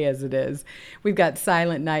each day as it is. We've got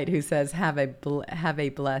Silent Night who says, have a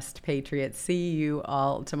blessed Patriot. See you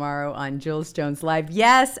all tomorrow on Jules Jones Live.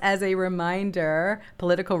 Yes, as a reminder,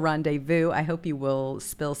 Political Rendezvous. I hope you will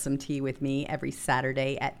spill some tea with me every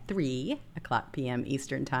Saturday at 3:00 p.m.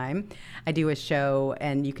 Eastern Time. I do a show,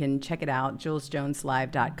 and you can check it out,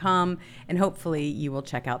 julesjoneslive.com, and hopefully you will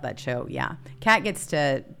check out that show. Yeah. Kat gets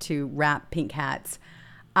to wrap pink hats.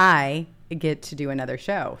 I get to do another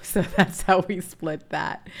show. So that's how we split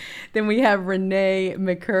that. Then we have Renee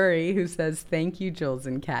McCurry who says, thank you, Jules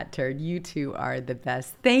and Cat Turd. You two are the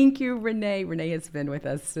best. Thank you, Renee. Renee has been with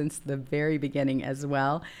us since the very beginning as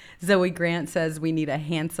well. Zoe Grant says we need a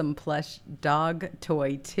handsome plush dog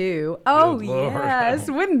toy too. Oh, yes.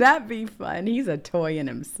 Wouldn't that be fun? He's a toy in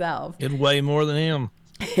himself. It'd weigh more than him.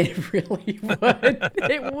 It really would.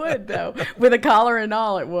 It would, though. With a collar and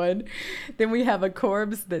all, it would. Then we have a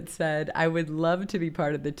Corbs that said, I would love to be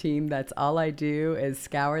part of the team. That's all I do is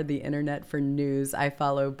scour the internet for news. I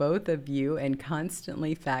follow both of you and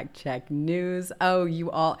constantly fact check news.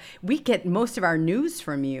 Oh, we get most of our news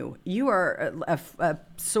from you. You are a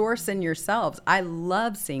source in yourselves. I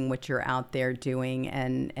love seeing what you're out there doing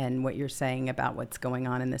and what you're saying about what's going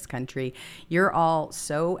on in this country. You're all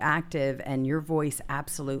so active and your voice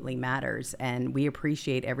absolutely matters, and we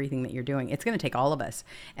appreciate everything that you're doing. It's going to take all of us,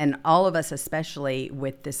 and all of us especially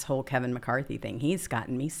with this whole Kevin McCarthy thing. He's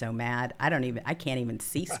gotten me so mad. I can't even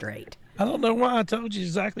see straight. I don't know why I told you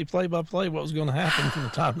exactly play by play what was going to happen from the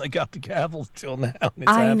time they got the gavel till now.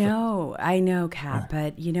 I know, Kat,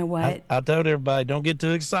 but you know what? I told everybody, don't get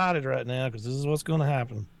too excited right now because this is what's going to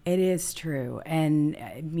happen. It is true. And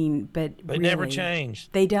I mean, but they really, never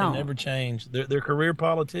change. They don't. They never change. They're career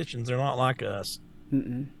politicians. They're not like us.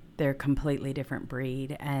 Mm-mm. They're a completely different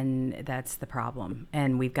breed, and that's the problem.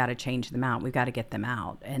 And we've got to change them out. We've got to get them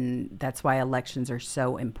out. And that's why elections are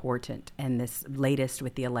so important. And this latest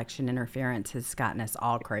with the election interference has gotten us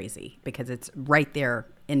all crazy because it's right there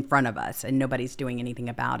in front of us and nobody's doing anything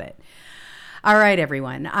about it. All right,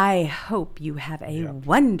 everyone. I hope you have a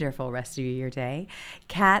wonderful rest of your day.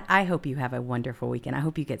 Kat, I hope you have a wonderful weekend. I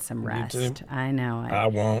hope you get some rest. You too. I know. I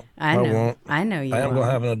won't. I know. won't. I know you I am won't. going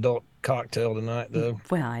to have an adult cocktail tonight, though.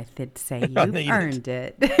 Well, I did say I you've need earned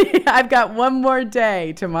it. I've got one more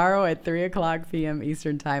day tomorrow at 3:00 p.m.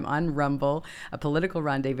 Eastern Time on Rumble, a political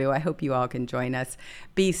rendezvous. I hope you all can join us.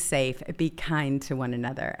 Be safe, be kind to one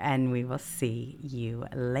another, and we will see you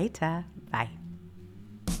later. Bye.